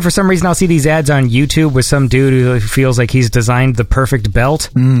this guy, for some reason, I'll see these ads on YouTube with some dude who feels like he's designed the perfect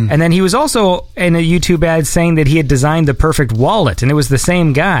belt. And then he was also in a YouTube ad saying that he had designed the perfect wallet, and it was the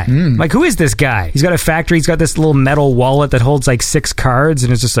same guy. Who is this guy? He's got a factory. He's got this little metal wallet that holds 6 cards,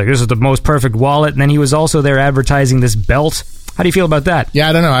 and it's just this is the most perfect wallet. And then he was also there advertising this belt. How do you feel about that? Yeah,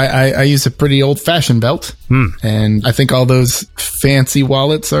 I don't know. I use a pretty old-fashioned belt, and I think all those fancy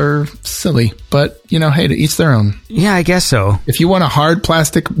wallets are silly. But, hey, to each their own. Yeah, I guess so. If you want a hard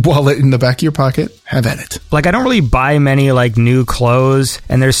plastic wallet in the back of your pocket, have at it. I don't really buy many, new clothes,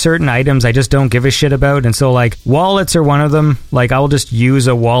 and there's certain items I just don't give a shit about, and so, wallets are one of them. I'll just use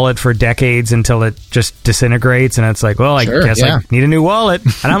a wallet for decades until it just disintegrates, and it's I need a new wallet.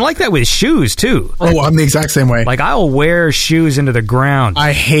 And I'm like that with shoes, too. Oh, I'm the exact same way. I'll wear shoes into the ground.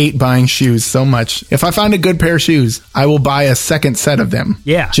 I hate buying shoes so much. If I find a good pair of shoes, I will buy a second set of them.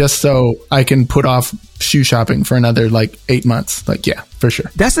 Yeah. Just so I can put off shoe shopping for another 8 months. Yeah, for sure.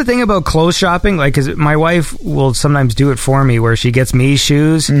 That's the thing about clothes shopping. Because my wife will sometimes do it for me where she gets me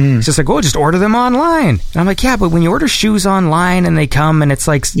shoes. It's just just order them online. And I'm yeah, but when you order shoes online and they come and it's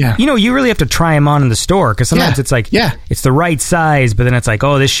you really have to try them on in the store. Because sometimes it's it's the right size, but then it's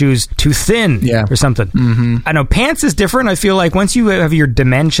oh, this shoe's too thin or something. I know pants is different. I feel once you have your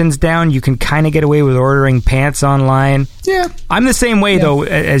dimensions down, you can kind of get away with ordering pants online. Yeah. I'm the same way though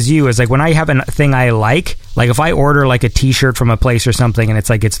as you. As when I have a thing I like if I order a t-shirt from a place or something and it's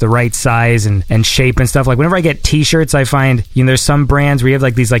it's the right size and shape and stuff, whenever I get t-shirts, I find there's some brands where you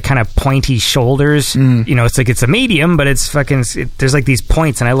have these kind of pointy shoulders. It's it's a medium, but it's there's these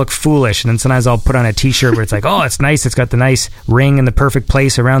points and I look foolish, and then sometimes I'll put on a t-shirt where it's oh, it's nice, it's got the nice ring in the perfect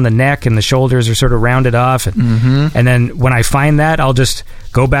place around the neck and the shoulders are sort of rounded off, and then when I find that, I'll just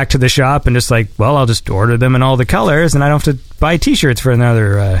go back to the shop and just I'll just order them in all the colors and I don't have to buy t-shirts for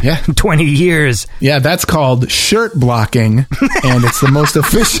another 20 years. Yeah, that's called shirt blocking, and it's the most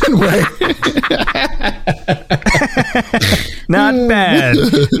efficient way. Not bad.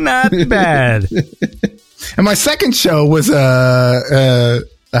 Not bad. And my second show was a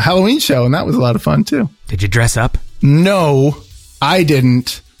Halloween show, and that was a lot of fun, too. Did you dress up? No, I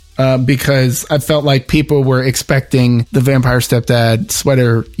didn't. Because I felt like people were expecting the Vampire Stepdad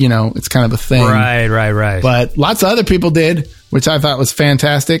sweater, it's kind of a thing. Right. But lots of other people did, which I thought was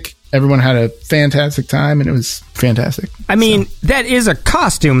fantastic. Everyone had a fantastic time, and it was fantastic. I mean, that is a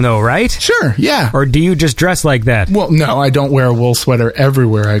costume though, right? Sure, yeah. Or do you just dress like that? Well, no, I don't wear a wool sweater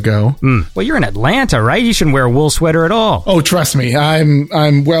everywhere I go. Well, you're in Atlanta, right? You shouldn't wear a wool sweater at all. Oh, trust me.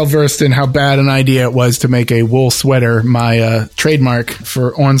 I'm well versed in how bad an idea it was to make a wool sweater my trademark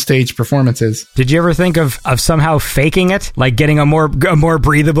for on-stage performances. Did you ever think of somehow faking it? Like getting a more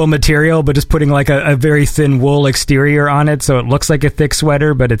breathable material, but just putting like a very thin wool exterior on it so it looks like a thick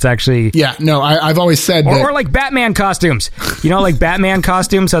sweater, but it's actually... Yeah, no, I've always said that... Or like Batman costumes. You know, like Batman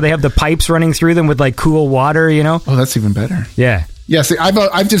costumes, how they have the pipes running through them with like cool water, you know? Oh, that's even better. Yeah. Yeah, see,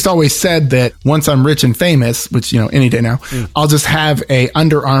 I've just always said that once I'm rich and famous, which, any day now, I'll just have a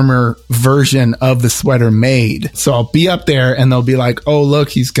Under Armour version of the sweater made. So I'll be up there and they'll be like, oh, look,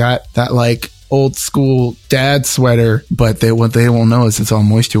 he's got that like old school dad sweater, but what they won't know is it's all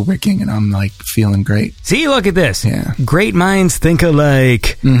moisture wicking, and I'm like feeling great. See, look at this. Yeah. Great minds think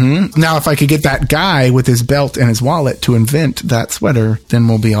alike. Mm-hmm. Now, if I could get that guy with his belt and his wallet to invent that sweater, then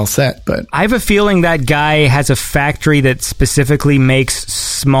we'll be all set. But I have a feeling that guy has a factory that specifically makes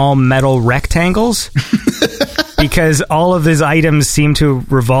small metal rectangles. Because all of his items seem to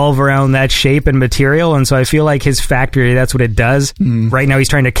revolve around that shape and material, and so I feel like his factory, that's what it does. Right now he's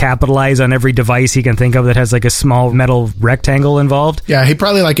trying to capitalize on every device he can think of that has like a small metal rectangle involved. Yeah, he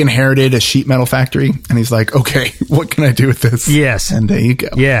probably like inherited a sheet metal factory, and he's like, okay, what can I do with this? Yes. And there you go.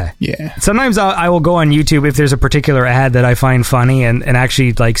 Yeah. Yeah. Sometimes I will go on YouTube if there's a particular ad that I find funny and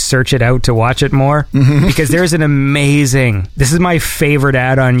actually like search it out to watch it more. Because there's an amazing, this is my favorite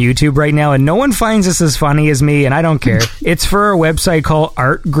ad on YouTube right now, and no one finds this as funny as me, and I don't care. It's for a website called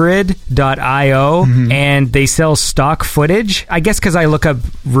artgrid.io, and they sell stock footage. I guess because I look up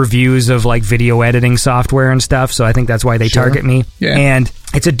reviews of like video editing software and stuff, so I think that's why they target me. Yeah. And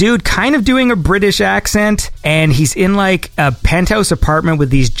it's a dude kind of doing a British accent, and he's in like a penthouse apartment with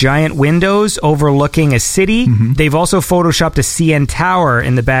these giant windows overlooking a city. They've also photoshopped a CN Tower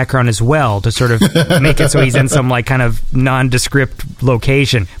in the background as well to sort of make it so he's in some like kind of nondescript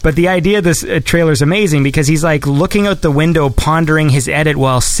location. But the idea of this trailer is amazing because he's like looking out the window, pondering his edit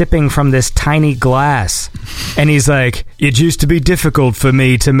while sipping from this tiny glass. And he's like, it used to be difficult for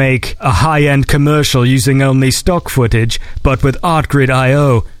me to make a high-end commercial using only stock footage, but with ArtGrid.io,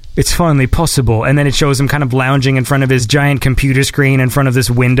 it's finally possible. And then it shows him kind of lounging in front of his giant computer screen in front of this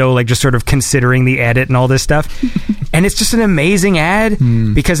window, like just sort of considering the edit and all this stuff. And it's just an amazing ad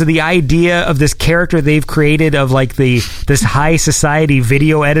because of the idea of this character they've created of like this high society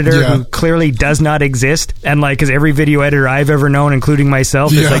video editor who clearly does not exist. And like, because every video editor I've ever known, including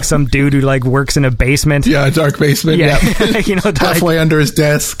myself, is like some dude who like works in a basement. Yeah, a dark basement. Yeah. Halfway under his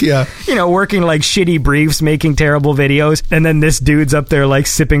desk. Yeah. Working like shitty briefs, making terrible videos. And then this dude's up there like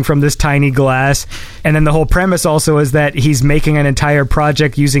sipping from this tiny glass. And then the whole premise also is that he's making an entire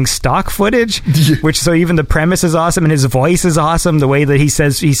project using stock footage, which so even the premise is awesome and his voice is awesome. The way that he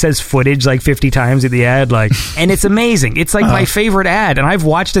says footage like 50 times in the ad, like, and it's amazing. It's like my favorite ad, and I've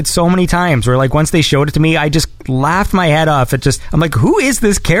watched it so many times where like once they showed it to me, I just laughed my head off. I'm like, who is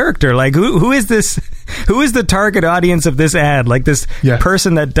this character? Like who is this? Who is the target audience of this ad? Like this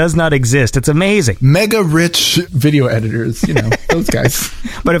person that does not exist. It's amazing. Mega rich video editors, those guys.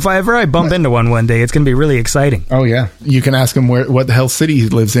 But if I bump into one day, it's going to be really exciting. Oh yeah, you can ask him what the hell city he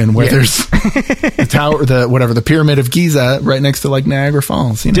lives in, where there's the tower, the Pyramid of Giza right next to like Niagara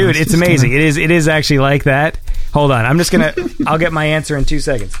Falls. Dude, it's amazing. It is actually like that. Hold on, I'll get my answer in 2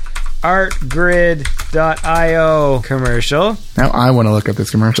 seconds. Artgrid.io commercial. Now I want to look up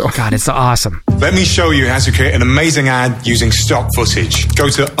this commercial. God, it's awesome. Let me show you how to create an amazing ad using stock footage. Go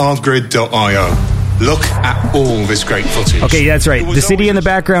to artgrid.io. Look at all this great footage. Okay, that's right. The city in the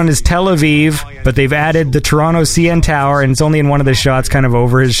background is Tel Aviv, but they've added the Toronto CN Tower, and it's only in one of the shots kind of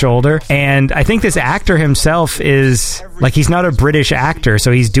over his shoulder. And I think this actor himself is, like, he's not a British actor,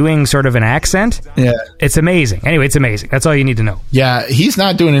 so he's doing sort of an accent. Yeah. It's amazing. Anyway, it's amazing. That's all you need to know. Yeah, he's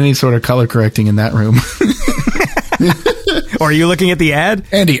not doing any sort of color correcting in that room. Or are you looking at the ad?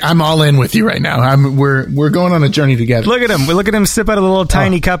 Andy, I'm all in with you right now. We're going on a journey together. Look at him. Look at him sip out a little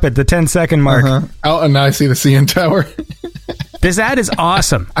tiny cup at the 10-second mark. Oh, and now I see the CN Tower. This ad is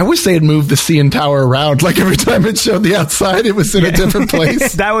awesome. I wish they had moved the CN Tower around. Like every time it showed the outside, it was in a different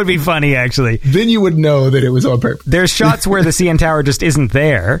place. That would be funny, actually. Then you would know that it was on purpose. There's shots where the CN Tower just isn't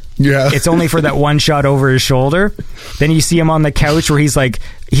there. Yeah. It's only for that one shot over his shoulder. Then you see him on the couch where he's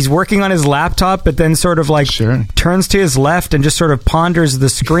working on his laptop, but then sort of like turns to his left and just sort of ponders the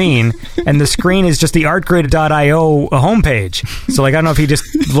screen. And the screen is just the artgrid.io homepage. So like, I don't know if he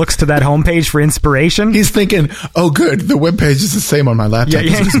just looks to that homepage for inspiration. He's thinking, oh good, the webpage is the same on my laptop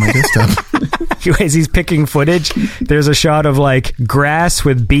as my desktop. as he's picking footage, there's a shot of like grass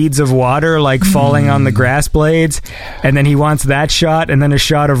with beads of water like falling on the grass blades, and then he wants that shot, and then a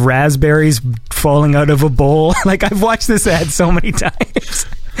shot of raspberries falling out of a bowl. Like, I've watched this ad so many times.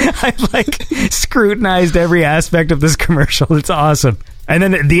 I've like scrutinized every aspect of this commercial. It's awesome. And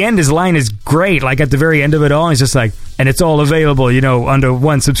then at the end, his line is great. Like at the very end of it all, he's just like, and it's all available, under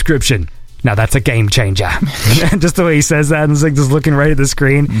one subscription. Now that's a game changer. Just the way he says that, and it's like just looking right at the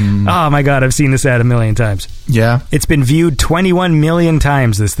screen. Oh my God, I've seen this ad a million times. Yeah. It's been viewed 21 million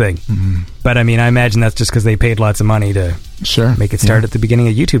times, this thing. But I mean, I imagine that's just because they paid lots of money to make it start at the beginning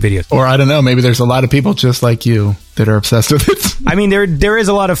of YouTube videos. Or I don't know, maybe there's a lot of people just like you that are obsessed with it. I mean, there is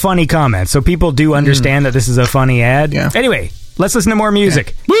a lot of funny comments, so people do understand that this is a funny ad. Yeah. Anyway, let's listen to more music.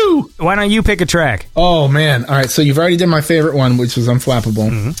 Okay. Woo! Why don't you pick a track? Oh man! All right, so you've already done my favorite one, which was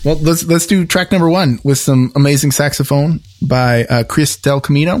Unflappable. Well, let's do track number 1 with some amazing saxophone by Chris Del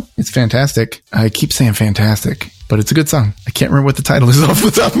Camino. It's fantastic. I keep saying fantastic, but it's a good song. I can't remember what the title is off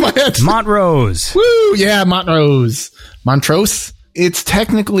the top of my head. Montrose. Woo! Yeah, Montrose. Montrose. It's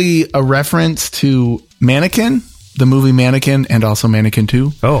technically a reference to Mannequin, the movie Mannequin, and also Mannequin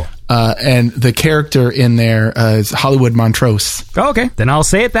 2. Oh. And the character in there is Hollywood Montrose. Okay, then I'll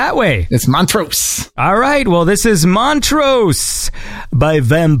say it that way. It's Montrose. All right, well, this is Montrose by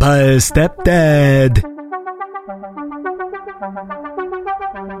Vampire Stepdad.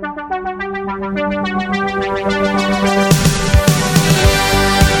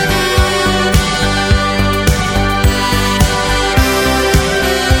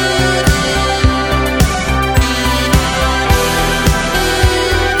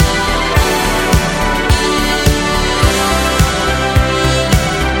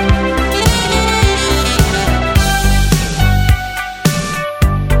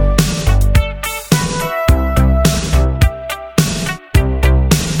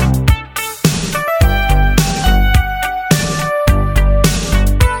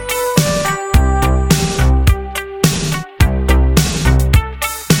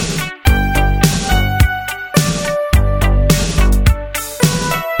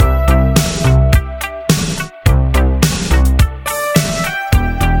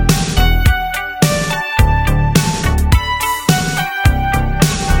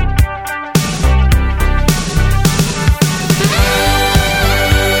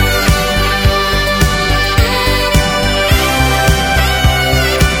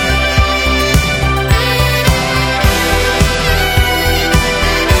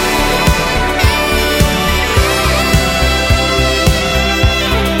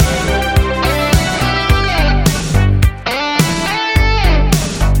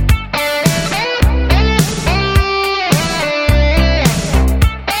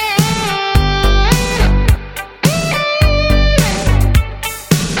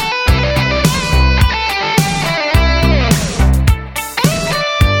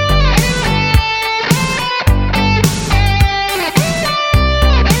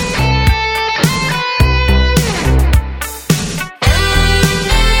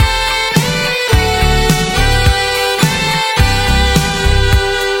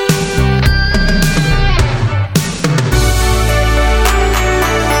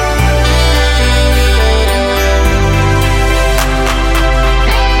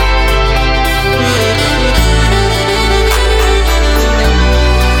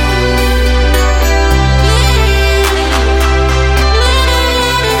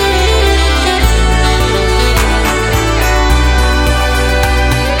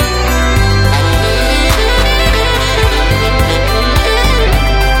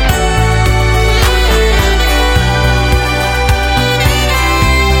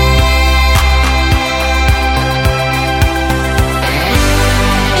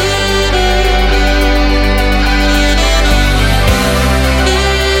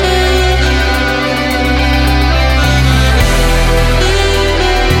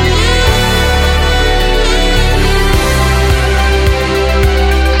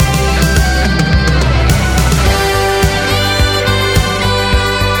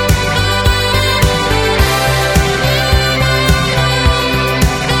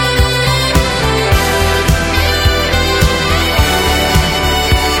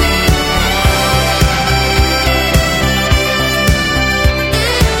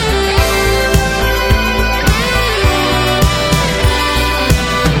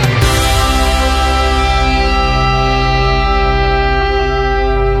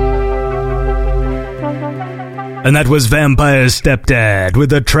 And that was Vampire Stepdad with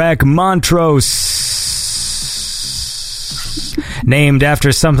the track Montrose, named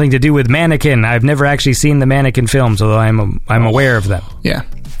after something to do with Mannequin. I've never actually seen the Mannequin films, although I'm aware of them. Yeah.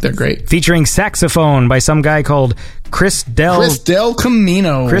 They're great. Featuring saxophone by some guy called Chris Del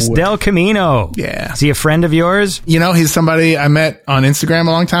Camino. Chris Del Camino. Yeah. Is he a friend of yours? You know, he's somebody I met on Instagram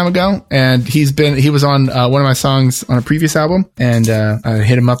a long time ago, and he was on one of my songs on a previous album, and I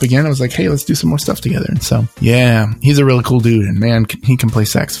hit him up again. I was like, hey, let's do some more stuff together. And so, yeah, he's a really cool dude, and man, he can play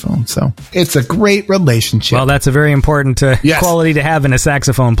saxophone. So it's a great relationship. Well, that's a very important quality to have in a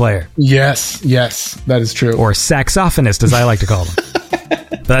saxophone player. Yes, that is true. Or saxophonist, as I like to call them.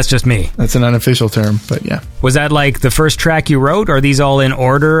 But that's just me. That's an unofficial term, but yeah. Was that like the first track you wrote? Are these all in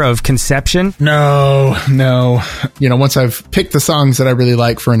order of conception? No. You know, once I've picked the songs that I really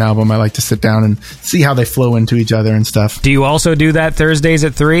like for an album, I like to sit down and see how they flow into each other and stuff. Do you also do that Thursdays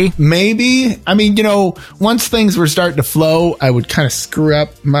at 3? Maybe. I mean, you know, once things were starting to flow, I would kind of screw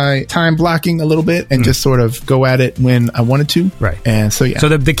up my time blocking a little bit and just sort of go at it when I wanted to. Right. And so, yeah. So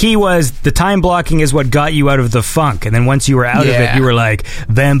the key was the time blocking is what got you out of the funk. And then once you were out of it, you were like,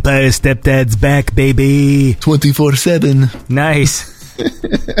 Vampire Stepdad's back, baby. 24/7. Nice.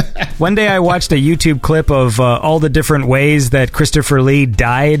 One day I watched a YouTube clip of all the different ways that Christopher Lee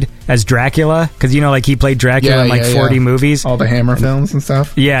died as Dracula, because you know, like he played Dracula in 40 movies, all the Hammer films and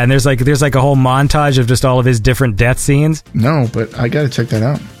stuff. Yeah, and there's like a whole montage of just all of his different death scenes. No, but I gotta check that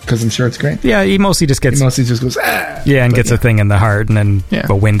out because I'm sure it's great. Yeah, he mostly just goes ah! Yeah, and gets a thing in the heart, and then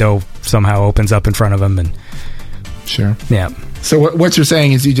a window somehow opens up in front of him, and sure, yeah. So what you're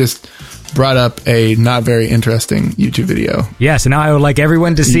saying is you just brought up a not very interesting YouTube video. Yes, and now I would like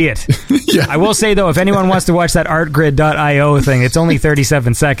everyone to see it. Yeah. I will say, though, if anyone wants to watch that artgrid.io thing, it's only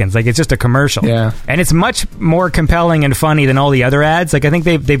 37 seconds. Like, it's just a commercial. Yeah. And it's much more compelling and funny than all the other ads. Like, I think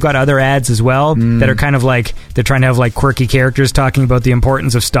they've got other ads as well that are kind of like, they're trying to have, like, quirky characters talking about the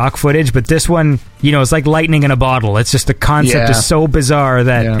importance of stock footage. But this one, you know, it's like lightning in a bottle. It's just the concept is so bizarre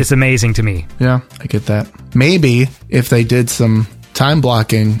that it's amazing to me. Yeah, I get that. Maybe if they did some time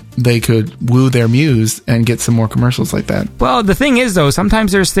blocking, they could woo their muse and get some more commercials like that. Well, the thing is, though,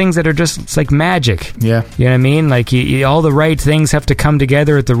 sometimes there's things that are just, it's like magic. Yeah. You know what I mean? Like, all the right things have to come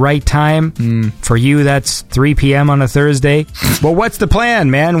together at the right time. For you, that's 3 p.m. on a Thursday. Well, what's the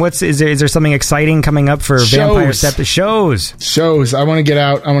plan, man? Is there something exciting coming up for Vampire Stepdad? Shows. I want to get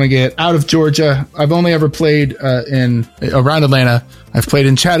out. I want to get out of Georgia. I've only ever played around Atlanta. I've played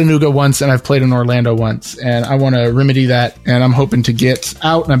in Chattanooga once, and I've played in Orlando once, and I want to remedy that, and I'm hoping to get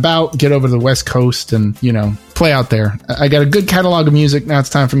out and about, get over to the West Coast, and, you know, play out there. I got a good catalog of music. Now it's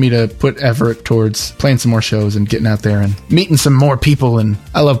time for me to put effort towards playing some more shows and getting out there and meeting some more people, and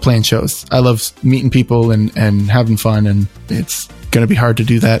I love playing shows. I love meeting people and having fun, and it's going to be hard to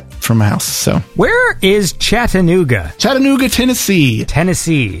do that from my house. So, where is Chattanooga? Chattanooga,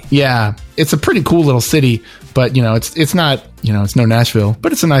 Tennessee. Yeah, it's a pretty cool little city, but you know, it's not, you know, it's no Nashville,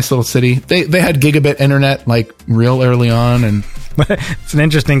 but it's a nice little city. They had gigabit internet like real early on, and it's an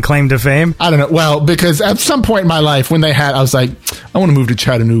interesting claim to fame. I don't know. Well, because at some point in my life when they had, I was like, I want to move to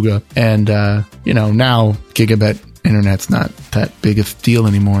Chattanooga, and you know, now gigabit internet's not that big of a deal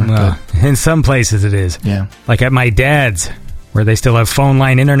anymore. Well, but in some places it is. Yeah, like at my dad's, where they still have phone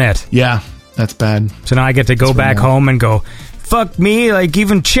line internet. Yeah, that's bad. So now I get to go back home and go, fuck me, like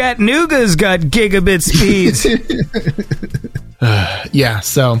even Chattanooga's got gigabit speeds. Yeah,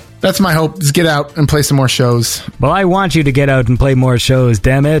 so that's my hope, is get out and play some more shows. Well, I want you to get out and play more shows,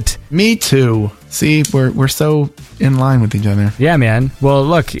 damn it. Me too. See, we're so in line with each other. Yeah, man. Well,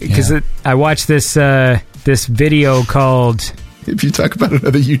 look, because I watched this video called... If you talk about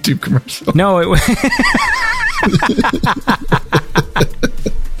another YouTube commercial. No, I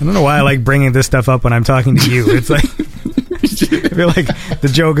don't know why I like bringing this stuff up when I'm talking to you. It's like... I feel like the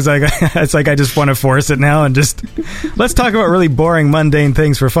joke is like, it's like I just want to force it now and just let's talk about really boring, mundane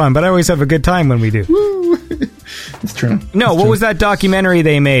things for fun. But I always have a good time when we do. It's true. No, what was that documentary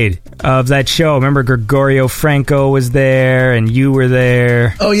they made of that show? Remember Gregorio Franco was there and you were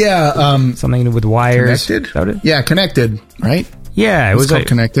there. Oh yeah, something to do with wires. Connected? Is that it? Yeah, Connected, right? Yeah, it was called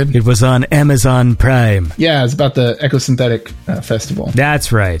Connected. It was on Amazon Prime. Yeah, it's about the Ecosynthetic Festival.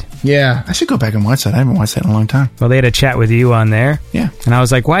 That's right. Yeah, I should go back and watch that. I haven't watched that in a long time. Well, they had a chat with you on there. Yeah. And I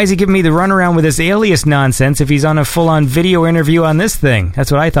was like, why is he giving me the runaround with this alias nonsense if he's on a full-on video interview on this thing?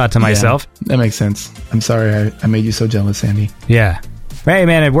 That's what I thought to myself. That makes sense. I'm sorry I made you so jealous, Andy. Yeah. Hey,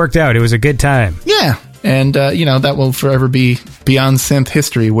 man, it worked out. It was a good time. Yeah. And, you know, that will forever be Beyond Synth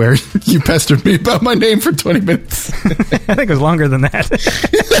history, where you pestered me about my name for 20 minutes. I think it was longer than that.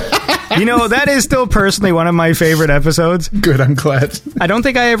 You know, that is still personally one of my favorite episodes. Good, I'm glad. I don't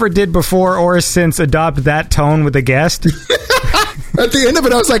think I ever did before or since adopt that tone with a guest. At the end of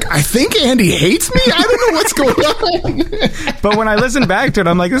it, I was like, I think Andy hates me. I don't know what's going on. But when I listen back to it,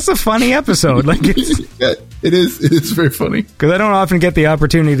 I'm like, this is a funny episode. Like, yeah, it is very funny. Because I don't often get the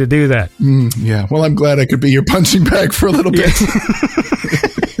opportunity to do that. Yeah. Well, I'm glad I could be your punching bag for a little bit.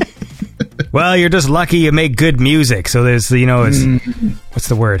 Well, you're just lucky you make good music. So there's, it's, what's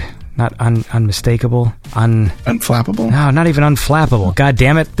the word? Not unmistakable? Unflappable? No, not even unflappable. God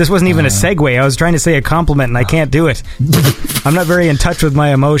damn it. This wasn't even a segue. I was trying to say a compliment and I can't do it. I'm not very in touch with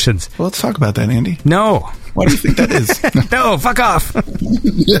my emotions. Well, let's talk about that, Andy. No. What do you think that is? No, fuck off.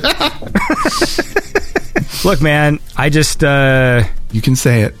 Look, man, I just... You can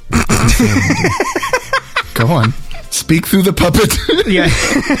say it. Go on. Speak through the puppet. Yeah.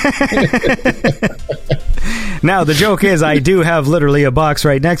 Now, the joke is I do have literally a box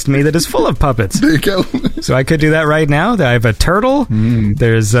right next to me that is full of puppets. There you go. So I could do that right now. I have a turtle.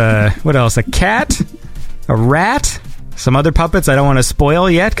 There's, what else? A cat. A rat. Some other puppets I don't want to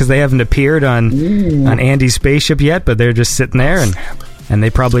spoil yet because they haven't appeared on Andy's spaceship yet, but they're just sitting there and they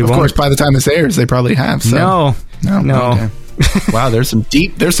probably won't. Of course, by the time this airs, they probably have. So. No. Okay. Wow, there's some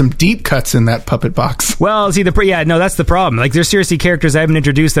deep cuts in that puppet box. Well, see, that's the problem. Like, there's seriously characters I haven't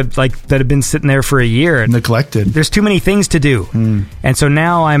introduced that have been sitting there for a year. Neglected. There's too many things to do. And so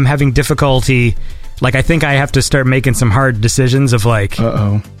now I'm having difficulty. Like, I think I have to start making some hard decisions of like...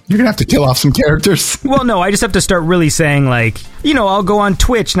 Uh-oh. You're going to have to kill off some characters. Well, no, I just have to start really saying, like, I'll go on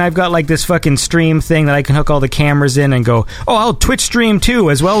Twitch and I've got, like, this fucking stream thing that I can hook all the cameras in and go, I'll Twitch stream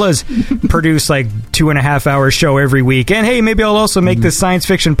too, as well as produce, like, 2.5-hour show every week. And, hey, maybe I'll also make this science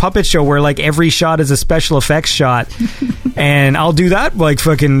fiction puppet show where, like, every shot is a special effects shot. And I'll do that, like,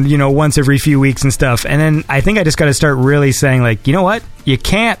 fucking, once every few weeks and stuff. And then I think I just got to start really saying, like, you know what? You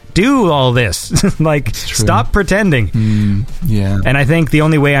can't do all this. Like, stop pretending. Yeah. And I think the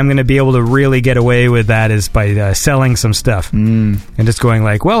only way I'm going to be able to really get away with that is by selling some stuff. And just going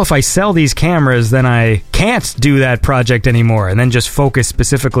like, well, if I sell these cameras, then I can't do that project anymore. And then just focus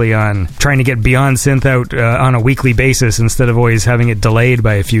specifically on trying to get Beyond Synth out on a weekly basis instead of always having it delayed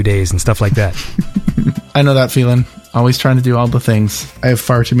by a few days and stuff like that. I know that feeling. Always trying to do all the things. I have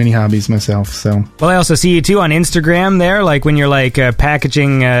far too many hobbies myself, so... Well, I also see you, too, on Instagram there, like when you're, like,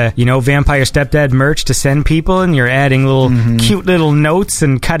 packaging, Vampire Stepdad merch to send people, and you're adding little cute little notes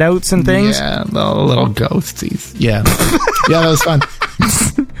and cutouts and things. Yeah, little ghosties. Yeah. Yeah, that was fun.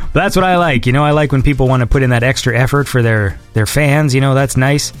 That's what I like. I like when people want to put in that extra effort for their fans. That's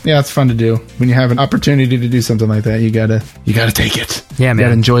nice. Yeah, it's fun to do. When you have an opportunity to do something like that, you gotta take it. Yeah, man. You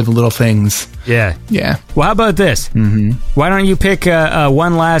gotta enjoy the little things. Yeah. Yeah. Well, how about this? Why don't you pick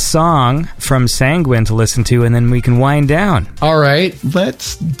one last song from Sanguine to listen to, and then we can wind down? All right.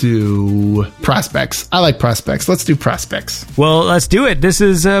 Let's do Prospects. I like Prospects. Let's do Prospects. Well, let's do it. This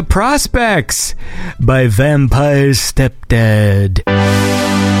is Prospects by Vampire Stepdad.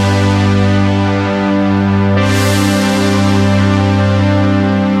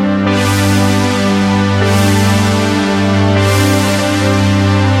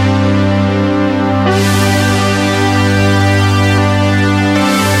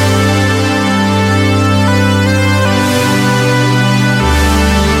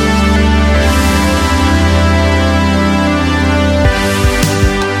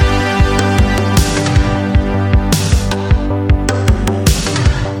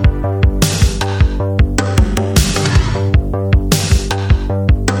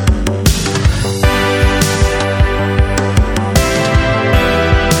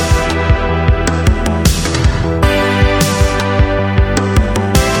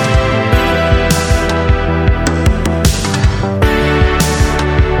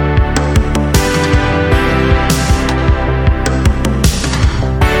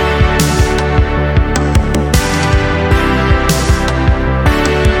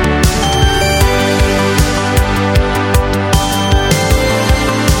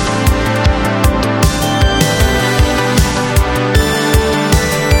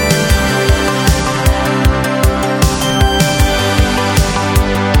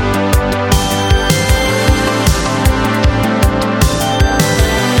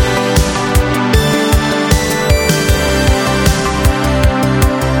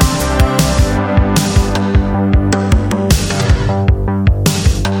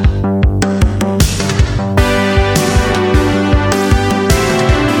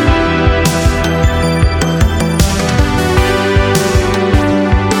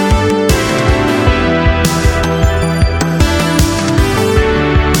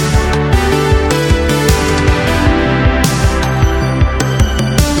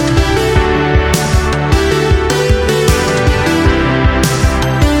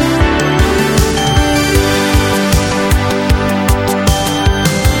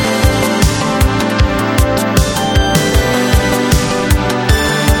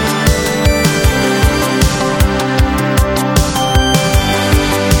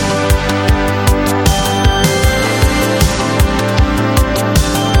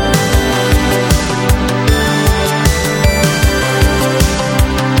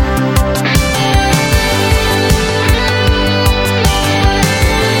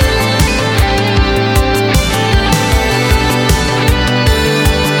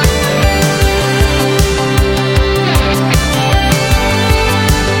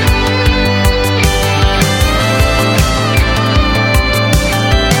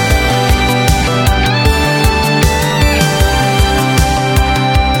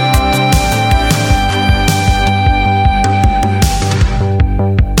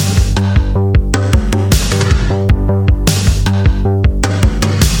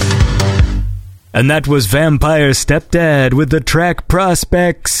 And that was Vampire Stepdad with the track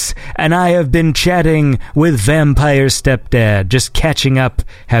Prospects. And I have been chatting with Vampire Stepdad, just catching up,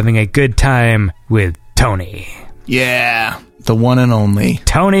 having a good time with Tony. Yeah, the one and only.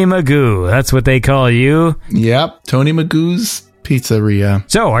 Tony Magoo, that's what they call you? Yep, Tony Magoo's Pizzeria.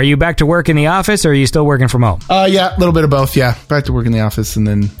 So, are you back to work in the office, or are you still working from home? Yeah, a little bit of both, yeah. Back to work in the office and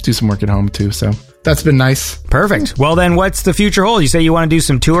then do some work at home, too, so that's been nice. Perfect. Well, then, what's the future hold? You say you want to do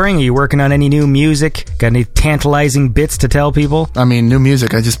some touring? Are you working on any new music? Got any tantalizing bits to tell people? I mean, new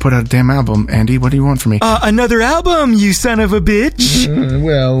music. I just put out a damn album. Andy, what do you want from me? Another album, you son of a bitch!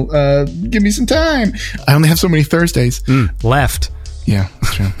 Give me some time. I only have so many Thursdays. Left. Yeah,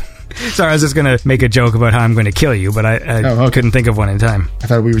 that's true. Sorry, I was just going to make a joke about how I'm going to kill you, but I couldn't think of one in time. I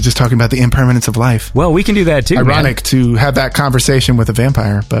thought we were just talking about the impermanence of life. Well, we can do that too. Ironic to have that conversation with a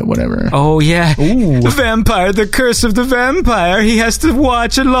vampire, but whatever. Oh, yeah. Ooh. Vampire, the curse of the vampire. He has to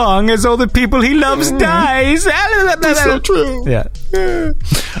watch along as all the people he loves dies. That's so true. Yeah.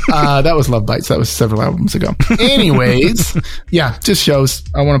 That was Love Bites. That was several albums ago. Anyways, yeah, just shows.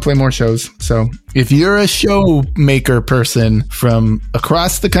 I want to play more shows. So if you're a show maker person from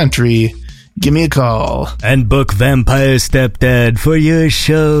across the country, give me a call. And book Vampire Stepdad for your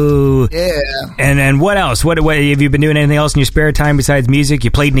show. Yeah. And what else? What have you been doing anything else in your spare time besides music?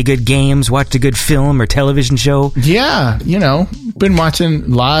 You played any good games, watched a good film or television show? Yeah, been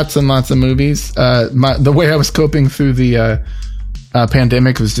watching lots and lots of movies. The way I was coping through the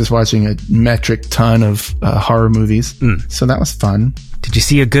pandemic was just watching a metric ton of horror movies. So that was fun. Did you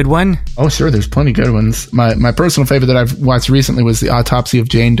see a good one? Oh, sure. There's plenty good ones. My personal favorite that I've watched recently was The Autopsy of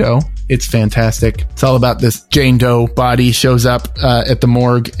Jane Doe. It's fantastic. It's all about this Jane Doe body shows up at the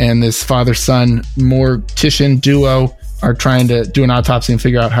morgue, and this father-son mortician duo are trying to do an autopsy and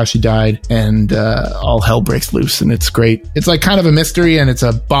figure out how she died, and all hell breaks loose, and it's great. It's like kind of a mystery, and it's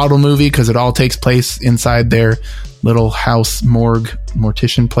a bottle movie because it all takes place inside their little house, morgue,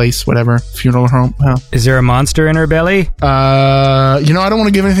 mortician place, whatever, funeral home. Is there a monster in her belly? I don't want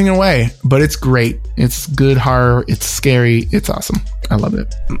to give anything away, but it's great. It's good horror. It's scary. It's awesome. I love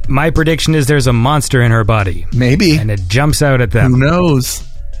it. My prediction is there's a monster in her body. Maybe. And it jumps out at them. Who knows?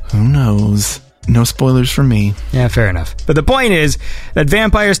 No spoilers from me. Yeah, fair enough. But the point is that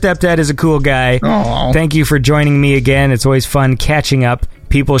Vampire Stepdad is a cool guy. Aww. Thank you for joining me again. It's always fun catching up.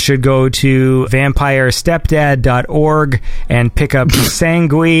 People should go to vampirestepdad.org and pick up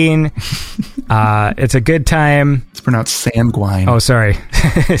Sanguine. It's a good time. It's pronounced Sanguine. Oh, sorry.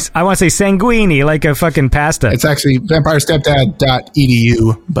 I want to say sanguini, like a fucking pasta. It's actually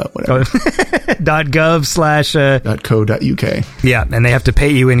vampirestepdad.edu, but whatever. .gov/ .co.uk. Yeah, and they have to pay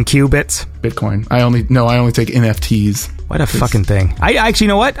you in qubits. Bitcoin. I only take NFTs. What a fucking thing. I actually, you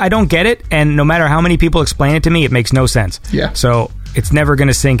know what? I don't get it, and no matter how many people explain it to me, it makes no sense. Yeah. So it's never going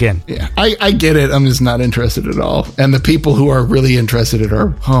to sink in. Yeah, I get it. I'm just not interested at all. And the people who are really interested in it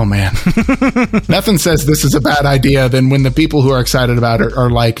are, oh man. Nothing says this is a bad idea than when the people who are excited about it are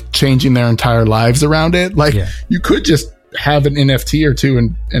like changing their entire lives around it. Like, you could just have an NFT or two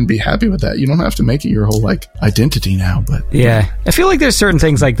and be happy with that. You don't have to make it your whole like identity now, but yeah. I feel like there's certain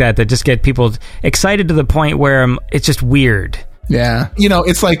things like that just get people excited to the point where it's just weird. Yeah.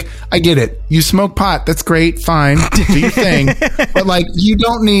 It's like, I get it. You smoke pot. That's great. Fine. Do your thing. But like, you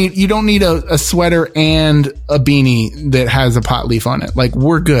don't need a sweater and a beanie that has a pot leaf on it. Like,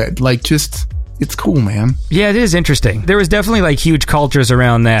 we're good. Like, just, it's cool, man. Yeah, it is interesting. There was definitely like huge cultures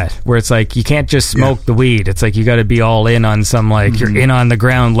around that where it's like, you can't just smoke the weed. It's like, you got to be all in on some, like, you're in on the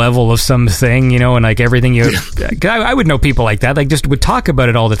ground level of something, and like everything I would know people like that, like just would talk about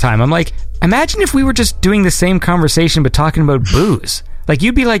it all the time. I'm like, imagine if we were just doing the same conversation but talking about booze. Like,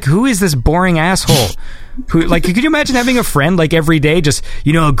 you'd be like, who is this boring asshole? Who, like, could you imagine having a friend like every day just,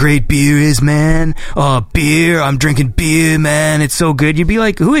 how great beer is, man? Oh, beer, I'm drinking beer, man. It's so good. You'd be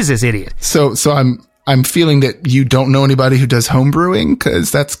like, who is this idiot? So I'm feeling that you don't know anybody who does home brewing,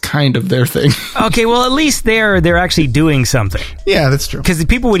 because that's kind of their thing. Okay, well, at least they're actually doing something. Yeah, that's true. Because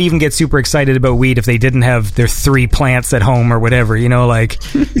people would even get super excited about weed if they didn't have their 3 plants at home or whatever, like,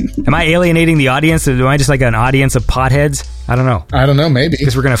 am I alienating the audience? Am I just like an audience of potheads? I don't know, maybe.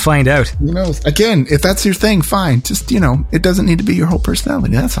 Because we're going to find out. Who knows? Again, if that's your thing, fine. Just, it doesn't need to be your whole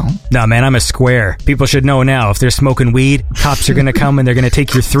personality, that's all. No, man, I'm a square. People should know now, if they're smoking weed, cops are going to come and they're going to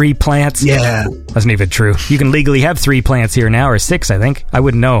take your 3 plants. Yeah. That's not even true. You can legally have 3 plants here now, or 6, I think. I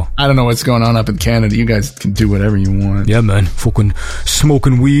wouldn't know. I don't know what's going on up in Canada. You guys can do whatever you want. Yeah, man. Fucking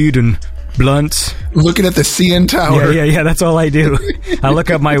smoking weed and blunts. Looking at the CN Tower. Yeah, that's all I do. I look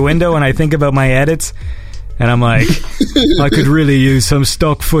up my window and I think about my edits, and I'm like, I could really use some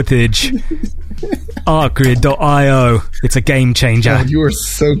stock footage. Artgrid.io. It's a game changer. God, you are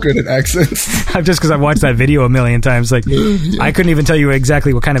so good at accents. Just because I've watched that video a million times. Like, yeah. I couldn't even tell you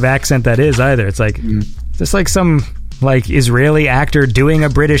exactly what kind of accent that is either. It's like, just like some Israeli actor doing a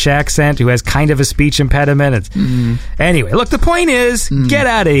British accent who has kind of a speech impediment. Anyway, look, the point is, get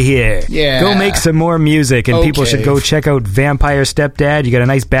out of here. Yeah. Go make some more music, and people should go check out Vampire Stepdad. You got a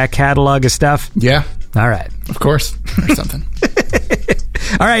nice back catalog of stuff. Yeah. All right. Of course. Or something.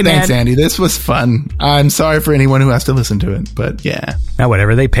 All right, Thanks, Andy. This was fun. I'm sorry for anyone who has to listen to it, but yeah. Now,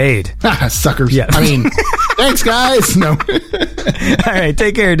 whatever. They paid. Suckers. Yeah. I mean, thanks, guys. No. All right.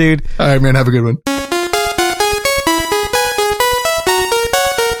 Take care, dude. All right, man. Have a good one.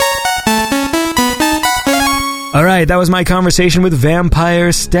 All right, that was my conversation with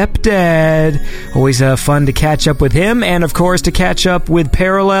Vampire Stepdad. Always fun to catch up with him, and of course to catch up with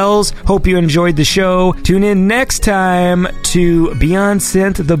Parallels. Hope you enjoyed the show. Tune in next time to Beyond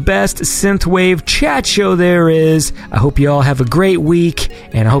Synth, the best synthwave chat show there is. I hope you all have a great week,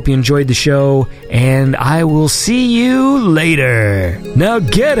 and I hope you enjoyed the show, and I will see you later. Now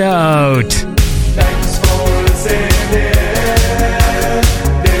get out! Thanks for listening.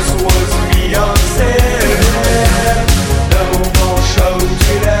 This was Beyond Synth.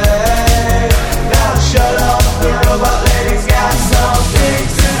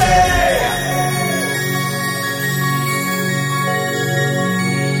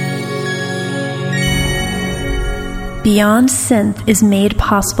 Beyond Synth is made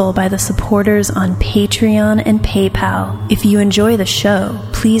possible by the supporters on Patreon and PayPal. If you enjoy the show,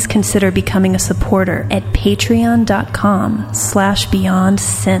 please consider becoming a supporter at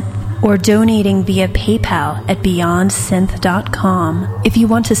patreon.com/BeyondSynth or donating via PayPal at BeyondSynth.com. If you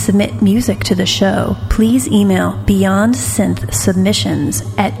want to submit music to the show, please email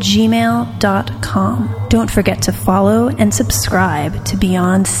BeyondSynthSubmissions@gmail.com. Don't forget to follow and subscribe to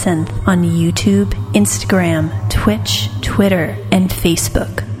Beyond Synth on YouTube, Instagram, Twitch, Twitter, and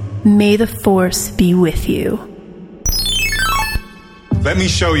Facebook. May the Force be with you. Let me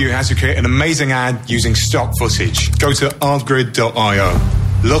show you how to create an amazing ad using stock footage. Go to artgrid.io.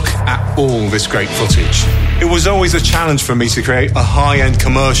 Look at all this great footage. It was always a challenge for me to create a high-end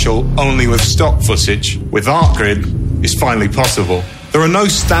commercial only with stock footage. With Artgrid, it's finally possible. There are no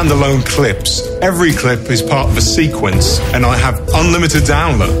standalone clips. Every clip is part of a sequence, and I have unlimited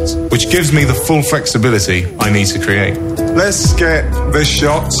downloads, which gives me the full flexibility I need to create. Let's get this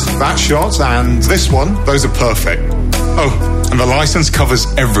shot, that shot, and this one. Those are perfect. Oh, and the license covers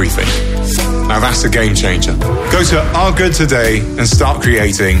everything. Now that's a game changer. Go to Artgrid today and start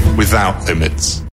creating without limits.